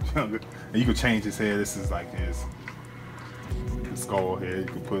holding the chimichanga. And you can change his head. This is like his skull head. You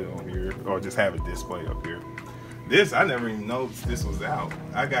can put it on here, or just have it display up here. This, I never even noticed this was out.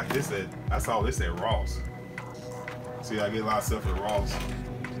 I got this I saw this at Ross. See, I get a lot of stuff at Ross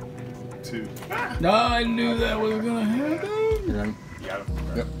too. No, I knew that was gonna happen. Yeah. You got it?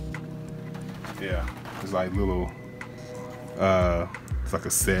 Yep. Yeah, it's like little, it's like a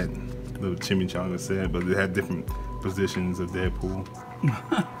set, little chimichanga set, but it had different positions of Deadpool.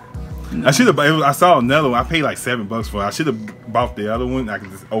 I should have. I saw another one. I paid like $7 for it. I should have bought the other one. I could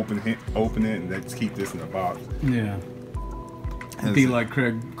just open it, and just keep this in the box. Yeah. Be like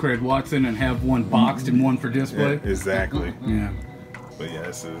Craig Watson and have one boxed and one for display. Yeah, exactly. Yeah. But yeah,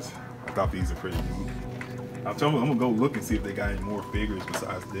 this is. I thought these are pretty neat. I'm gonna go look and see if they got any more figures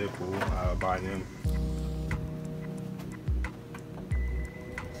besides Deadpool. I'll buy them.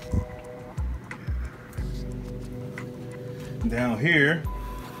 Down here,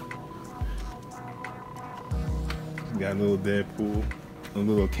 we got a little Deadpool, a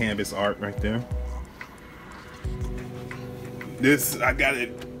little canvas art right there. This, I got it,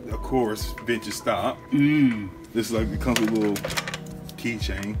 of course, vintage stock. This is like, it comes with a little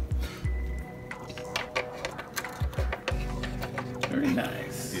keychain. Very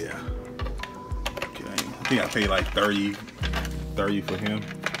nice. Yeah. Okay. I think I paid like 30 for him.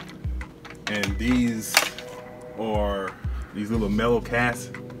 And these are these little metal casts.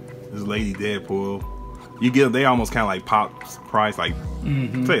 This Lady Deadpool. You get them, they almost kind of like Pop's price, like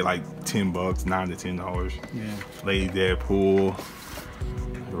say like $10, $9 to $10. Yeah. Lady Deadpool,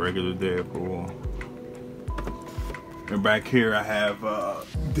 regular Deadpool. And back here I have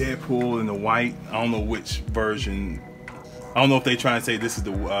Deadpool in the white. I don't know which version. I don't know if they try to say this is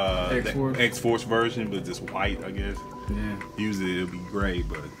the X-Force version, but just white, I guess. Yeah. Usually it'll be gray,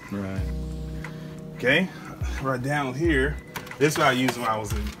 but right. Okay, right down here. This is what I used when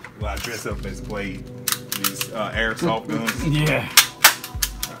I dressed up as Blade. These airsoft guns. Yeah.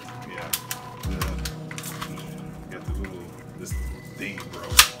 Yeah. Got the little this thing, bro.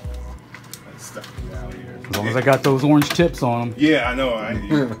 That's stuck down here. As long as I got those orange tips on them. Yeah, I know.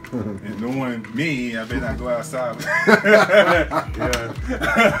 And knowing me, I better not go outside. Yeah.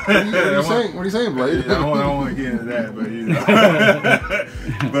 What are you saying, Blade? I don't want to get into that, but you know.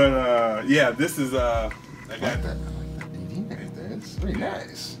 But yeah, this is I got that. It's pretty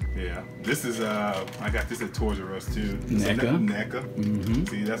nice. Yeah, this is I got this at Toys R Us too. NECA.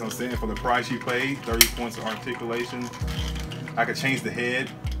 See, that's what I'm saying. For the price you paid, 30 points of articulation. I could change the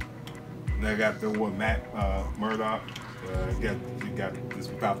head. And I got the Matt Murdock. You got this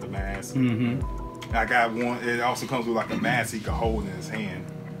without the mask. I got one. It also comes with like a mask he could hold in his hand,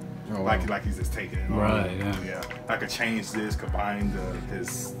 like he's just taking it. Right. Yeah. I could change this, combine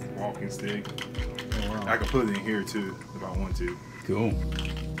his walking stick. Oh, wow. I could put it in here too if I want to. Cool.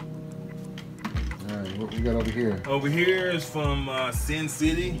 Alright, what we got over here? Over here is from Sin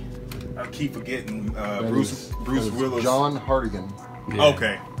City. I keep forgetting Bruce Willis. John Hardigan. Yeah.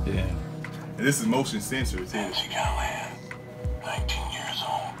 Okay. Yeah. And this is motion sensor too. Nancy Callahan, 19 years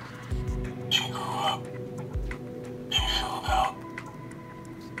old. She grew up. She filled out.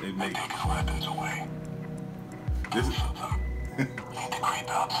 They make Take his weapons away. this is Both of them need to creep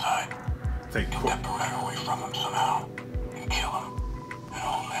outside. take Get the Beretta away from him somehow and kill him. An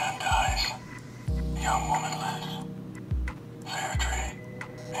old man dies. A young woman lives. Fair trade.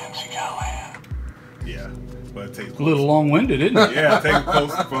 Nancy Callahan. yeah, but it takes A little long-winded, isn't it? yeah, take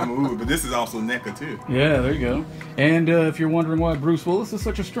close from a movie, but this is also NECA too. Yeah, there you go. And if you're wondering why Bruce Willis is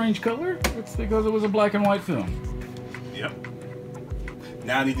such a strange color, it's because it was a black and white film. Yep.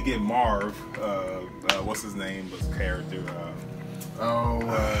 Now I need to get Marv. What's his name? What's the character?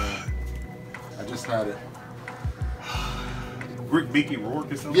 I just had it. Rick Beaky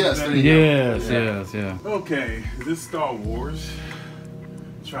Rourke or something. Yes, like there that? you Yes, yes, yeah. Okay, this is Star Wars.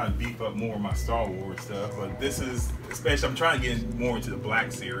 I'm trying to beef up more of my Star Wars stuff, but this is especially. I'm trying to get more into the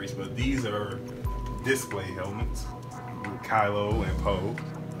Black Series, but these are display helmets with Kylo and Poe.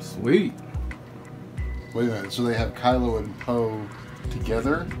 Sweet. Wait a minute. So they have Kylo and Poe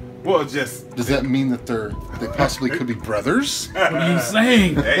together? Well, just Does that mean that they possibly could be brothers? What are you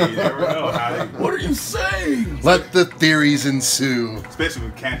saying? hey, you never know how they, What are you saying? Let the theories ensue. especially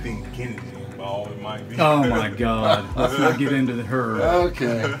with Captain Kennedy involved. small it might be. Oh my God! Let's not get into her.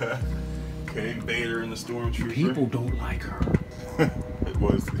 Okay. Okay, Vader and the Stormtrooper. People don't like her. It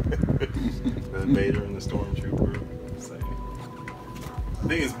was the Vader and the Stormtrooper. Same. I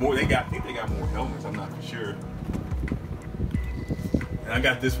think it's more. I think they got more helmets. I'm not for sure. And I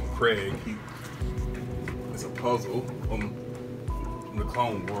got this from Craig. It's a puzzle from the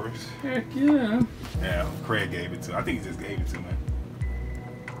Clone Wars. Heck yeah! Yeah, Craig gave it to. I think he just gave it to me.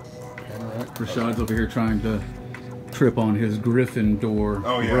 Alright. Rashad's over here trying to trip on his Gryffindor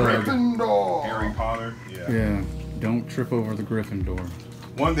Oh, yeah, rug. Gryffindor. Harry Potter. Yeah. Yeah, don't trip over the Gryffindor.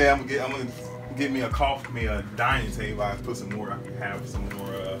 One day I'm gonna get me a dining table. I put some more. I can have some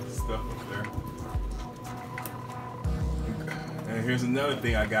more stuff up there. And here's another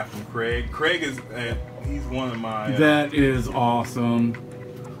thing I got from Craig. Craig is he's one of my. That is awesome.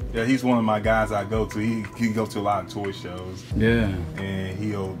 Yeah, he's one of my guys I go to. He can go to a lot of toy shows. Yeah. And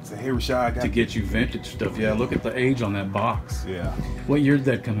he'll say, "Hey, Rashad, I got To get you vintage stuff. Yeah, look at the age on that box. Yeah. What year did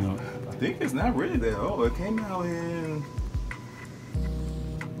that come out? I think it's not really that old. It came out in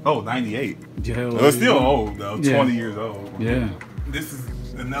 98. Yeah, It's still old though. Yeah. 20 years old. Yeah. This is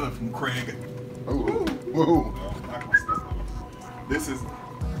another from Craig. Oh, whoa. This is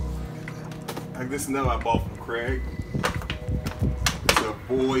another I bought from Craig. It's a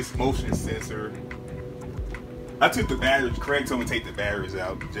voice motion sensor. I took the batteries. Craig told me to take the batteries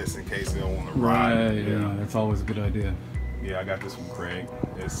out just in case they don't want to ride. Right, yeah, that's always a good idea. Yeah, I got this from Craig.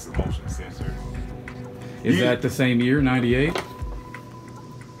 It's a motion sensor. Is that the same year, 98?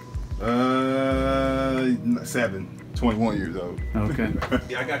 21 years old. Okay.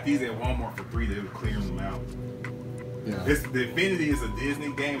 Yeah, I got these at Walmart for $3. They were clearing them out. Yeah. The Infinity is a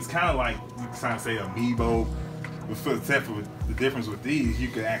Disney game. It's kind of like you kind of say Amiibo, except for the difference with these, you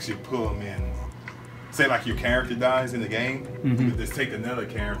can actually pull them in. Say like your character dies in the game, you can just take another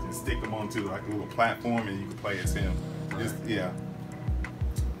character and stick them onto like a little platform, and you can play as him. Yeah.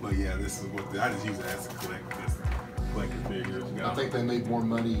 But yeah, this is what I just use it as a collector figures. I think they made more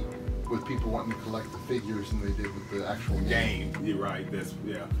money with people wanting to collect the figures than they did with the actual game. You're right. That's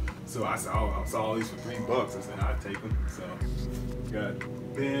yeah. So I saw all these for $3. I said I'd take them. So got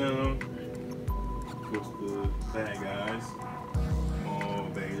them. Of course, the bad guys. Maul,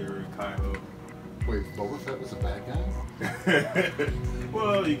 Vader, Kylo. Wait, Boba Fett was a bad guy?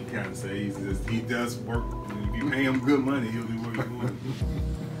 Well, you can kind of say he does work. If you pay him good money, he'll do what he wants.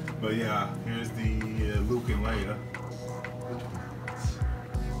 But yeah, here's the Luke and Leia.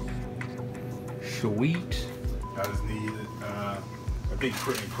 Sweet. I just needed. I think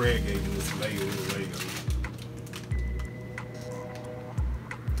Craig gave me this Lego.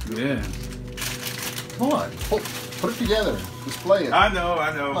 Yeah. Come on, put it together. Display it. I know.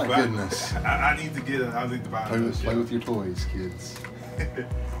 My but goodness. I need to get it. I need to buy it. Play with your toys, kids.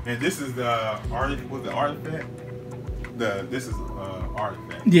 And this is the artifact. This is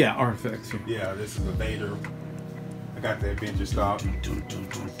artifact. Yeah, artifacts. Yeah, this is a Vader. I got the adventure stop.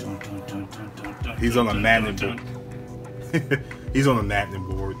 He's on a magnet board. He's on a magnet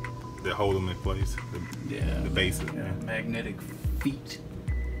board that hold him in place. The bases. Yeah. Magnetic feet.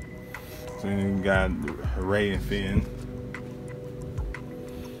 So then we got Rey and Finn.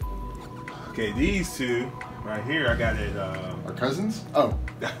 Okay, these two right here, I got it. Our cousins? Oh.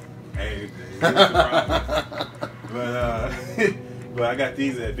 Hey, but I got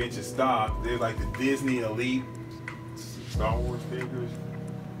these at Adventure Stock. They're like the Disney Elite Star Wars figures.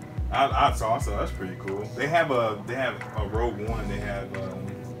 I saw that's pretty cool. They have a Rogue One. They have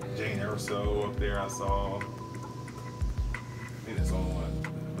Jane Erso up there. I saw. I think that's all one.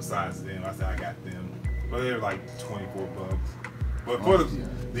 Besides them, I said I got them, but they're like $24. But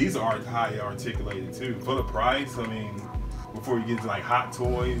these are high articulated too. For the price, I mean, before you get to like Hot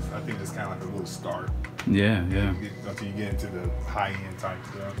Toys, I think it's kind of like a little start. Yeah. Until you get into the high end type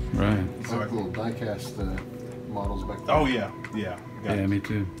stuff. Right. So like little die-cast models back there. Oh yeah. Yeah, me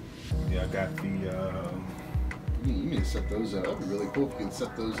too. Yeah, I got the. You need to set those up. That'd be really cool if you could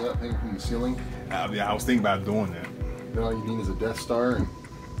set those up, hang from the ceiling. I was thinking about doing that. Then all you need is a Death Star, and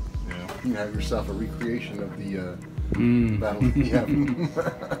Yeah. you can have yourself a recreation of the battle. Yeah.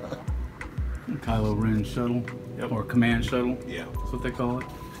 Kylo Ren shuttle. Yep. Or command shuttle. Yeah. That's what they call it.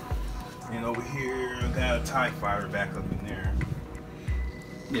 And over here, I got a TIE fighter back up in there.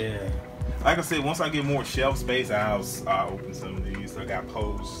 Yeah. Like I said, once I get more shelf space, I'll open some of these. I got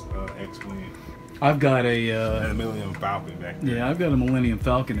Poe's X-Wing I've got and a a Millennium Falcon back there. yeah, I've got a Millennium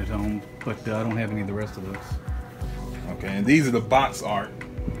Falcon at home, but I don't have any of the rest of those. Okay, and these are the box art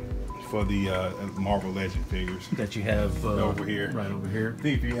for the Marvel Legend figures. That you have Over here. Right over here. I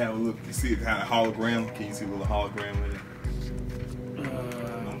think if you have a look, you see it kind of hologram. Can you see a little hologram with it?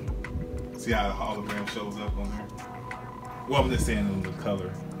 See how the hologram shows up on there? Well, I'm just saying on the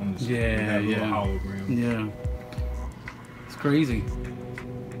color. On the hologram. Yeah. It's crazy.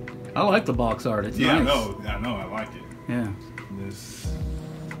 I like the box art. It's nice. I know, I like it. Yeah. This.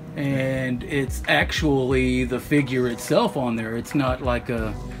 And it's actually the figure itself on there. It's not like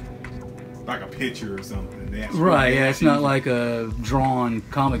a picture or something. Right, yeah, it's not like a drawn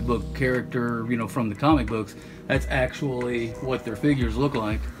comic book character, you know, from the comic books. That's actually what their figures look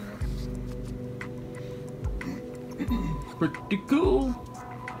like. Pretty cool.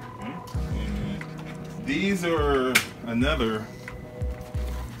 And these are another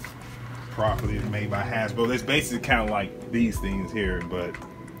property made by Hasbro. It's basically kind of like these things here, but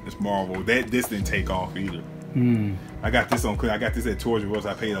it's Marvel. This didn't take off either. I got this on. I got this at Toys R Us.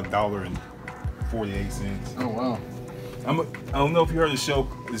 I paid $1.48. Oh wow! I don't know if you heard the show.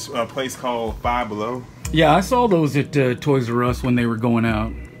 This place called Five Below. Yeah, I saw those at Toys R Us when they were going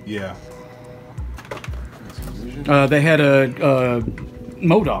out. Yeah. They had a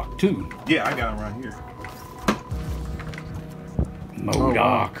MODOK too. Yeah, I got them right here. MODOK. Oh,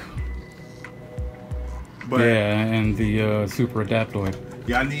 wow. But, yeah, and the Super Adaptoid.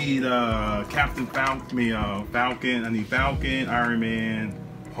 Yeah, I need Captain Falcon. I need Falcon, Iron Man,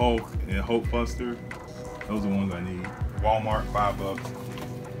 Hulk, and Hulk Buster. Those are the ones I need. Walmart, $5.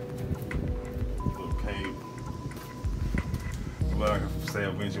 Little cape. But like I say,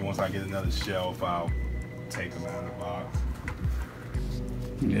 eventually, once I get another shelf, I'll take them out of the box.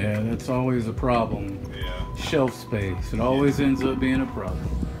 Yeah, that's always a problem. Yeah. Shelf space. It always ends up being a problem.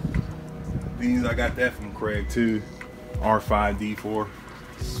 These, I got that from Craig too. R5D4.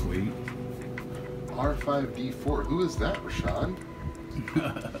 Sweet. R5D4. Who is that, Rashad?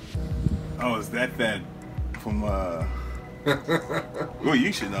 Oh, is that from well,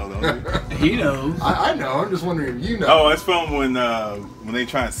 you should know though. He knows. I know. I'm just wondering if you know. Oh, it's from when they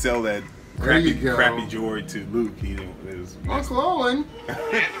try to sell that crappy jewelry to Luke. Uncle Owen. And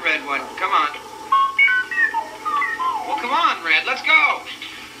the red one. Come on. Well, come on, Red. Let's go.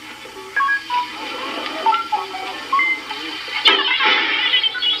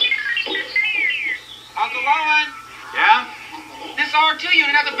 Uncle Owen. Yeah? This R2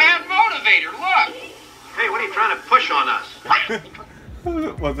 unit has a bad motivator. Look. Hey, what are you trying to push on us?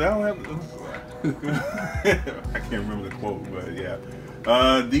 Was that? I can't remember the quote, but yeah.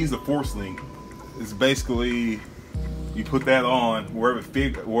 These are Force Link. It's basically you put that on wherever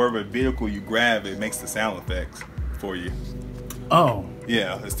vehicle you grab, it makes the sound effects for you. Oh.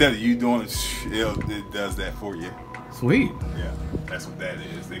 Yeah. Instead of you doing it, it does that for you. Sweet. Yeah. That's what that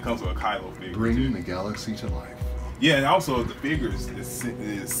is. It comes with a Kylo figure. Bringing the galaxy to life. Yeah, and also the figures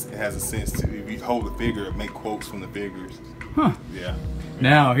has a sense to, if you hold the figure, make quotes from the figures. Huh. Yeah.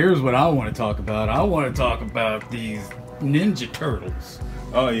 Now, here's what I want to talk about. I want to talk about these Ninja Turtles.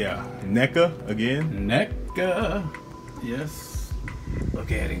 Oh, yeah. NECA again. NECA. Yes.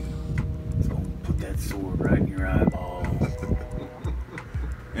 Look at him. So put that sword right in your eyeball.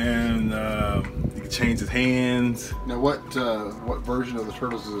 And you can change his hands. Now, what version of the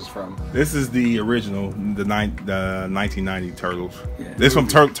Turtles is this from? This is the original, the 1990 Turtles. Yeah. This from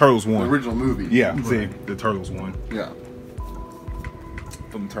Turtles 1. The original movie. Yeah, see, the Turtles 1. Yeah.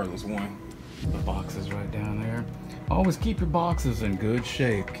 From Turtles 1. The box is right down there. Always keep your boxes in good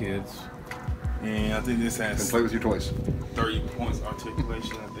shape, kids. And I think this And has play with your toys. 30 points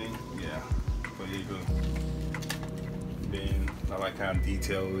articulation, I think. Yeah. But there you go. Then I like how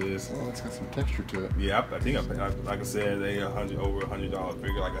detailed it is. Well, it's got some texture to it. Yeah, I think like I said, they over $100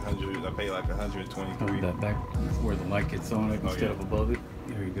 figure, like 100. I paid like 123. Hold that back where the light gets on it instead of above it.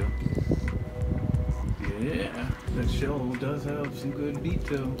 There you go. Yeah, that shell does have some good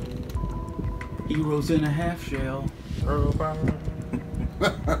detail. Heroes in a half shell. Turtle power.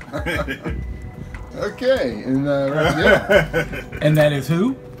 Okay, and Raphael. And that is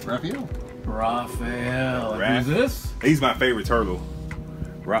who? Raphael. Raphael. Who's this? He's my favorite turtle.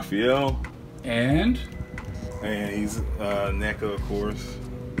 Raphael. And he's NECA, of course.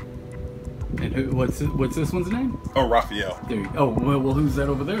 And who? What's this one's name? Oh, Raphael. There you go. Oh, well, who's that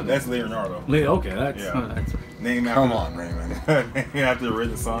over there then? That's Leonardo. Okay, that's Yeah. that's Named after, Come on, Raymond. named after the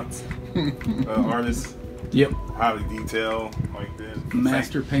Renaissance artist. Yep. Highly detailed, like that.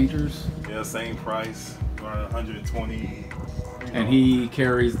 Master painters. Yeah, same price, around 120. And he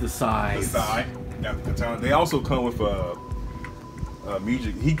carries the The size. side. Got the katana. They also come with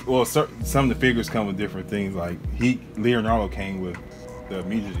music. Some of the figures come with different things. Like Leonardo came with the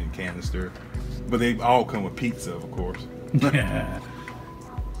music canister, but they all come with pizza, of course. Yeah.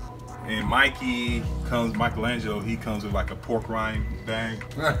 And Michelangelo, he comes with like a pork rind bag.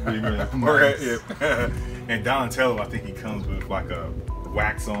 Nice. And Donatello, I think he comes with like a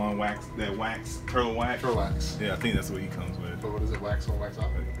wax on, wax turtle wax. Turtle wax. Yeah, I think that's what he comes with. But what is it? Wax on, wax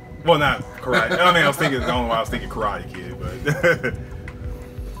off? Well, not karate. I mean, I was thinking. I don't know why I was thinking Karate Kid, but.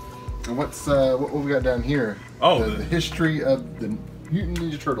 And what we got down here? Oh, the history of the Mutant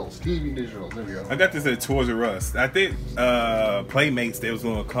Ninja Turtles. Teenage Mutant Ninja Turtles. There we go. I got this at Toys R Us. I think Playmates, they was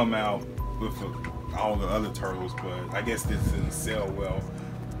going to come out with all the other turtles, but I guess this didn't sell well.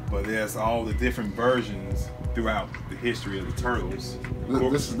 But there's all the different versions throughout the history of the turtles.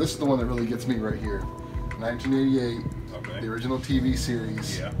 This is the one that really gets me right here. 1988, Okay. the original TV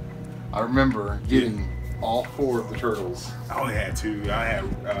series. Yeah. I remember getting all 4 of the turtles. I only had 2.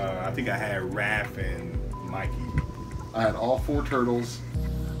 I think I had Raph and Mikey. I had all 4 turtles.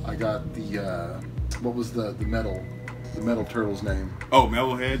 I got the what was the metal turtle's name? Oh,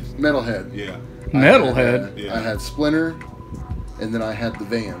 Metalhead? Metalhead. Yeah. Metalhead. Yeah. I had Splinter, and then I had the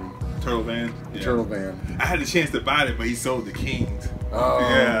van. Turtle Van? The Yeah. turtle van. I had the chance to buy it, but he sold the Kings. Oh.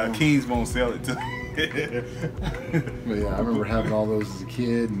 Yeah, Kings won't sell it to me. But yeah, I remember having all those as a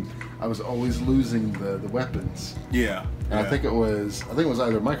kid, and I was always losing the weapons. Yeah. And I think it was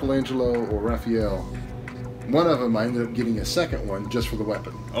either Michelangelo or Raphael. One of them I ended up getting a second one just for the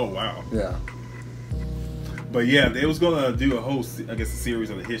weapon. Oh, wow. Yeah. But yeah, they was gonna do a whole, I guess, a series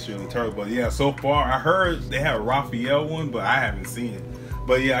of the history of the turtle. But yeah, so far I heard they have a Raphael one, but I haven't seen it.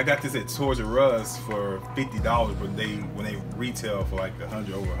 But yeah, I got this at Toys R Us for $50, but when they retail for like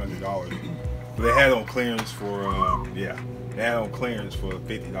over $100. But they had on clearance for they had on clearance for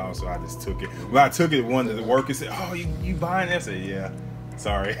 $50, so I just took it. When I took it, one of the workers said, "Oh, you buying that?" I said, "Yeah."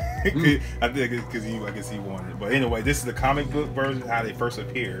 Sorry, I think because I guess he wanted it. But anyway, this is the comic book version, how they first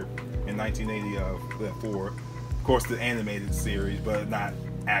appeared in 1984. Of course, the animated series, but not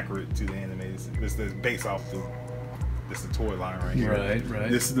accurate to the animated. This is based off the toy line right here. Right.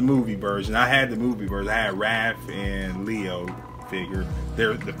 This is the movie version. I had the movie version. I had Raph and Leo figure.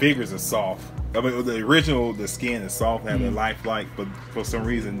 The figures are soft. I mean, the original, the skin is soft, have a lifelike, but for some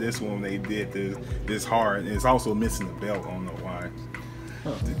reason, this one they did this hard. And it's also missing the belt. I don't know why.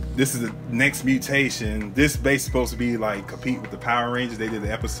 Huh. This is the next mutation. This base supposed to be like compete with the Power Rangers. They did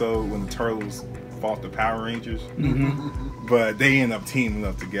the episode when the Turtles fought the Power Rangers, but they end up teaming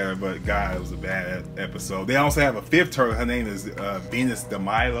up together. But God, it was a bad episode. They also have a 5th turtle. Her name is Venus de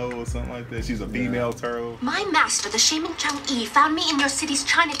Milo or something like that. She's a female turtle. My master, the shaman Chang-Yi, found me in your city's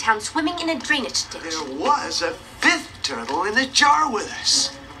Chinatown swimming in a drainage ditch. There was a 5th turtle in the jar with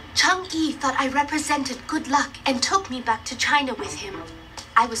us. Chang-Yi thought I represented good luck and took me back to China with him.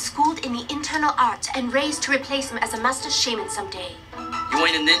 I was schooled in the internal arts and raised to replace him as a master shaman someday. You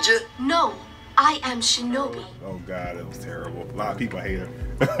ain't a ninja? No, I am shinobi. Oh God, that was terrible. A lot of people hate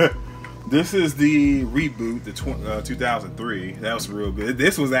her. This is the reboot, the 2003. That was real good.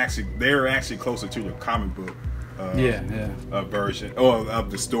 This was they were actually closer to the comic book version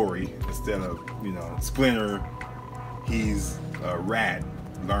of the story instead of Splinter. He's a rat.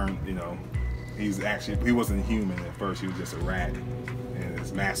 He wasn't human at first. He was just a rat, and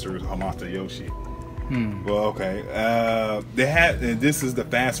his master was Hamata Yoshi. Well, okay. They had, and this is the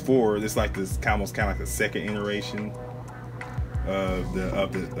fast forward. It's like this almost kind of like a second iteration of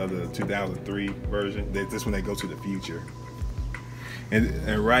the 2003 version. This when they go to the future,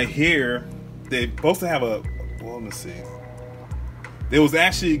 and right here they're supposed to have a. Well, let me see. They was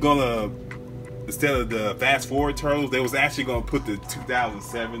actually gonna, instead of the fast forward turtles, they was actually gonna put the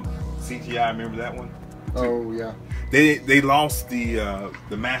 2007 CGI. Remember that one? Oh yeah. They lost the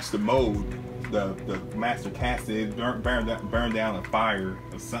master mode. The master cast, it burned down a fire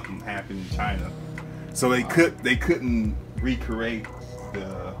or something happened in China, so they couldn't recreate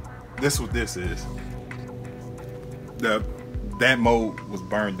this. What this is, that mode was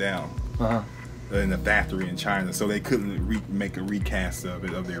burned down in the factory in China, so they couldn't make a recast of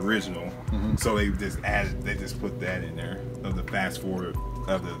it, of the original. So they just put that in there of the fast forward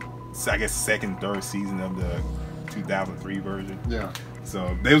of the, I guess, second, third season of the 2003 version. Yeah.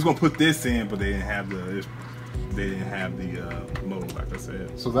 So they was gonna put this in, but they didn't have the mode, like I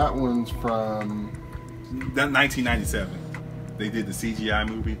said. So that one's from 1997. They did the CGI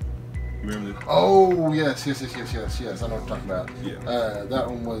movie. You remember this? Oh yes. I know what you're talking about. Yeah. That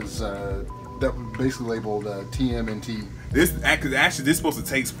one was that was basically labeled TMNT. This is supposed to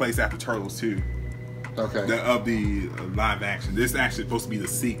take place after Turtles 2. Okay. Of the live action. This is actually supposed to be the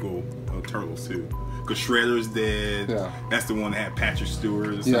sequel of Turtles 2. Because Shredder's dead. Yeah. That's the one that had Patrick Stewart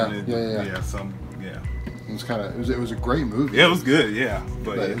or something. Yeah. It was a great movie. Yeah, it was good. Yeah,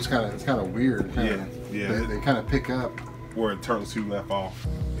 but it's kind of weird. They kind of pick up where Turtles 2 left off.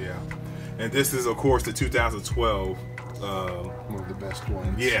 Yeah, and this is of course the 2012. One of the best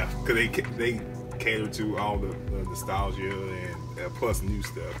ones. Yeah, because they cater to all the nostalgia and plus new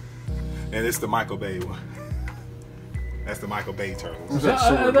stuff. And it's the Michael Bay one. That's the Michael Bay Turtles.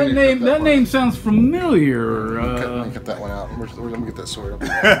 That name sounds familiar. Let me cut that one out. Let me get that sword up.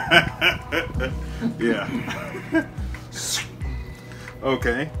 Yeah.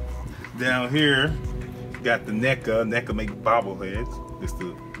 Okay. Down here, got the NECA. NECA make bobbleheads. It's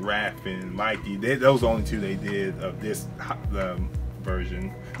the Raph and Mikey. Those are the only two they did of this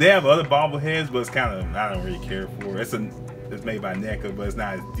version. They have other bobbleheads, but it's kind of, I don't really care for. It's made by NECA, but it's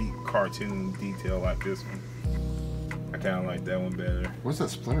not as deep cartoon detail like this one. I kind of like that one better. What's that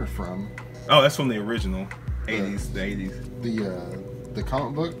Splinter from? Oh, that's from the original 80s. The 80s. The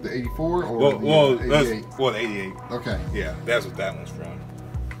comic book, the 84 or the 88? Well, the 88. Okay. Yeah, that's what that one's from.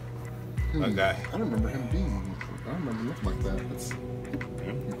 I Okay. don't remember him being. I don't remember looking like that.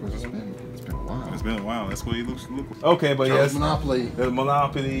 Because it's been a while. It's been a while. That's what he looks like. Okay, but Turtles yes, Monopoly. The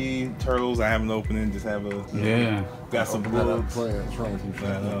Monopoly Turtles. I haven't opened it. Just have a Got some books. What's wrong with you?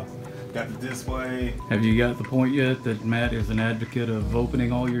 Got the display. Have you got the point yet that Matt is an advocate of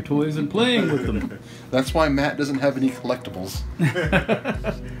opening all your toys and playing with them? That's why Matt doesn't have any collectibles.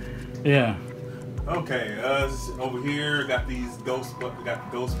 Yeah. Okay, over here got the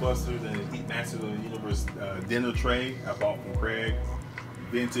Ghostbusters and Heat Masters of the Universe dinner tray I bought from Craig.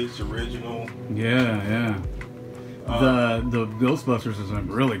 Vintage, original. Yeah. The Ghostbusters is in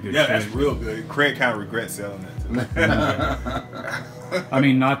really good shape. Yeah, that's real good. Craig kind of regrets selling that to me. I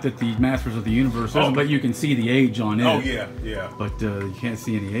mean, not that the Masters of the Universe isn't, but you can see the age on it. Oh, yeah. But you can't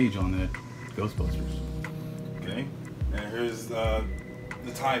see any age on that Ghostbusters. Okay. And here's the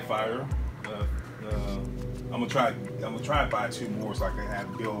TIE Fighter. I'm gonna try to buy 2 more so I can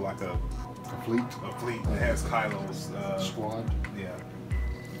have build like a fleet that has Kylo's squad. Yeah.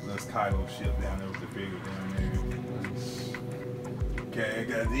 That's Kylo's ship down there with the figure down there. Nice. Okay, I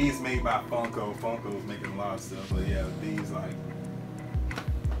got these made by Funko. Funko's making a lot of stuff, but yeah, these like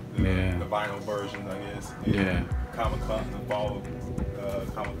the vinyl versions, I guess. Yeah. Comic-Con, the fall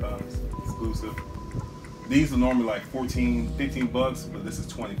Comic-Con exclusive. These are normally like $15, but this is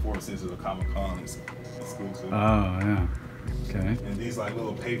 24 since it's a Comic-Con exclusive. Oh, yeah. Okay. And these like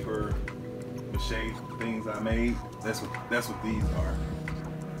little paper mache things I made. That's what these are.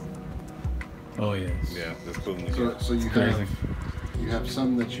 Oh yes. Yeah, that's cool. So you have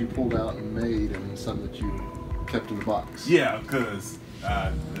some that you pulled out and made, and some that you kept in the box. Yeah, because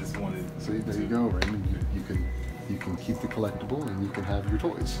I just wanted. So there you go, Raymond. You can keep the collectible, and you can have your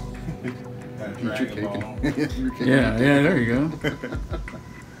toys. Eat your cake. Yeah, there you go.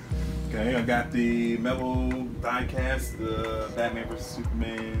 Okay, I got the metal diecast, the Batman vs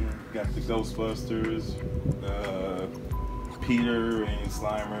Superman. Got the Ghostbusters, Peter and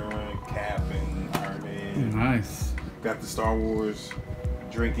Slimer, Cap and Iron Man. Nice. Got the Star Wars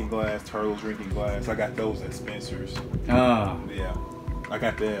drinking glass, Turtles drinking glass. I got those at Spencer's. Ah. Yeah, I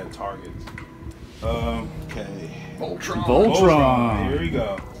got that at Target. Okay. Voltron. Here we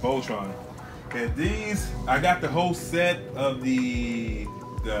go. Voltron. Okay, these I got the whole set of the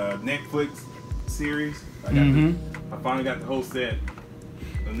Netflix series. I finally got the whole set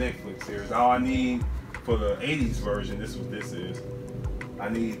of Netflix series. All I need for the 80s version, this is what this is. I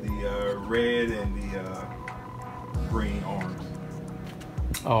need the red and the green arms.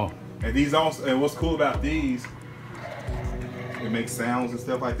 Oh. And these also, and what's cool about these, it makes sounds and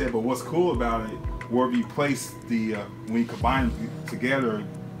stuff like that, but what's cool about it, wherever you place the, when you combine them together,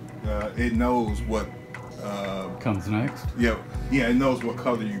 it knows what comes next. Yeah, it knows what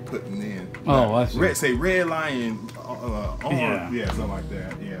color you're putting in. Oh, I see. Red, say red lion, orange, yeah, something like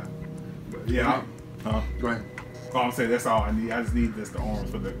that. Yeah, but yeah. Go ahead. Oh, I'm saying that's all I need. I just need just the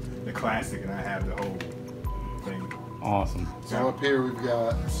arms for the classic, and I have the whole thing. Awesome. So up here we've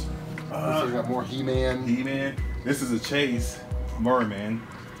got more He-Man. He-Man. This is a Chase Merman.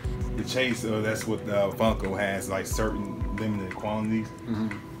 The Chase, that's what Funko has, like certain limited quantities.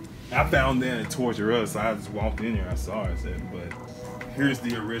 I found that at Toys R Us. So I just walked in there. I saw it. I said, but here's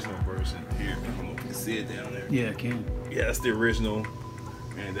the original version. Here, I don't know if you can see it down there. Yeah, I can. Yeah, that's the original,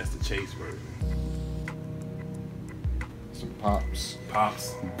 and that's the Chase version. Some Pops.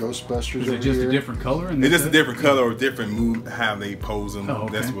 Ghostbusters. Is it just a different color? It's just a different color or different move, how they pose them. Oh,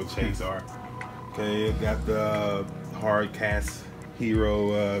 okay. That's what Chase are. Okay, got the hard cast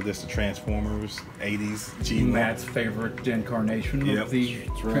hero. That's the Transformers 80s. Matt's favorite incarnation of the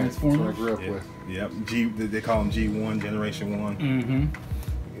Transformers. That's what I grew up with. Yep. They call them G1, Generation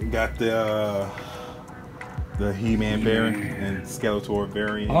 1. Got the He-Man variant and Skeletor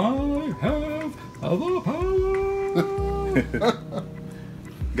variant. I have the power.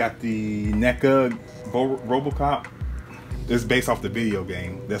 Got the NECA RoboCop. It's based off the video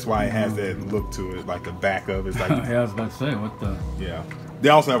game. That's why it has that look to it, like the back of it's like. Yeah, I was about to say, what the? Yeah, they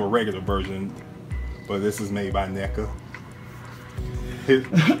also have a regular version, but this is made by NECA.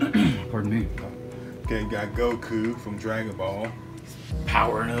 Pardon me. Okay, got Goku from Dragon Ball.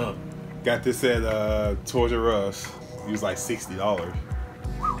 Powering up. Got this at Toys R Us. It was like $60.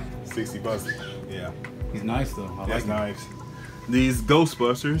 $60. Yeah. He's nice though. I That's like him. nice. These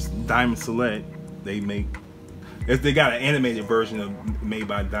Ghostbusters, Diamond Select, they got an animated version of made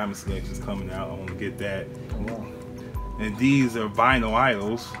by Diamond Select that's coming out. I want to get that. And these are Vinyl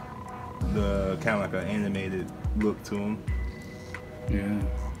Idols, the kind of like an animated look to them. Yeah.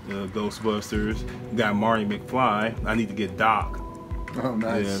 The Ghostbusters. Got Marty McFly. I need to get Doc. Oh,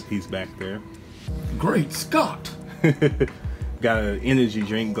 nice. Yeah, he's back there. Great Scott. Got an energy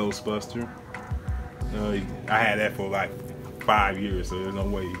drink Ghostbuster. I had that for like 5 years, so there's no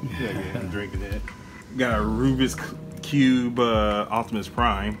way I'm drinking that. Got a Rubik's Cube Optimus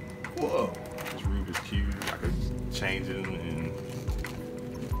Prime. Whoa. It's Rubik's Cube. I could change it and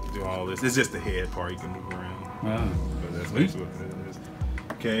do all this. It's just the head part you can move around. Wow. But that's basically what it is.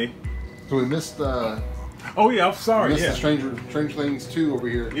 Okay. So we missed Oh yeah, I'm sorry. the Strange Things 2 over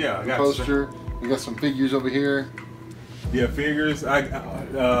here. Yeah, I the got poster. We got some figures over here. Yeah, figures.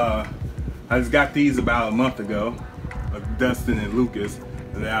 I just got these about a month ago. Dustin and Lucas.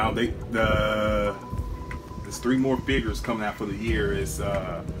 Now there's 3 more figures coming out for the year. It's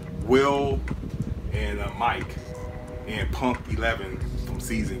Will and Mike and Punk 11 from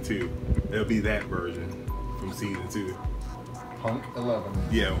season 2. It'll be that version from season 2. Punk 11.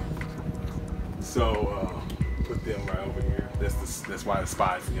 Yeah. So put them right over here. That's why the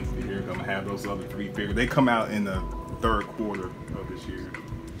spot's empty here. I'm gonna have those other 3 figures. They come out in the 3rd quarter of this year.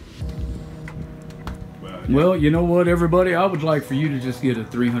 But, yeah. Well, you know what, everybody? I would like for you to just get a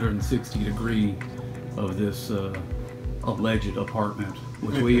 360-degree of this alleged apartment,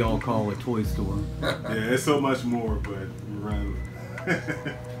 which we all call a toy store. Yeah, it's so much more, but we're running.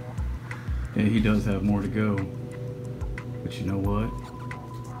 Yeah, he does have more to go. But you know what?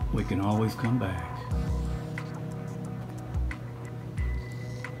 We can always come back.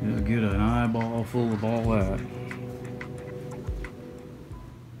 You'll get an eyeball full of all that.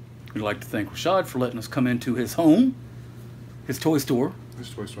 We'd like to thank Rashad for letting us come into his home, his toy store. This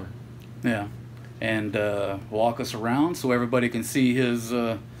toy store. Yeah. And walk us around so everybody can see his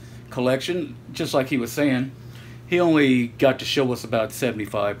collection. Just like he was saying, he only got to show us about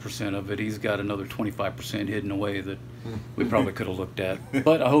 75% of it. He's got another 25% hidden away that we probably could have looked at.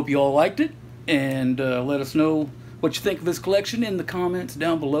 But I hope you all liked it. And let us know what you think of his collection in the comments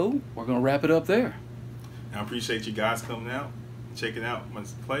down below. We're going to wrap it up there. I appreciate you guys coming out, checking out my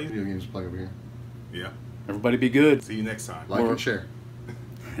play. Video games play over here. Yeah. Everybody be good. See you next time. Like and share.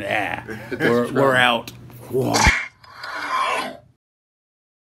 Yeah. Hit that subscribe. We're out.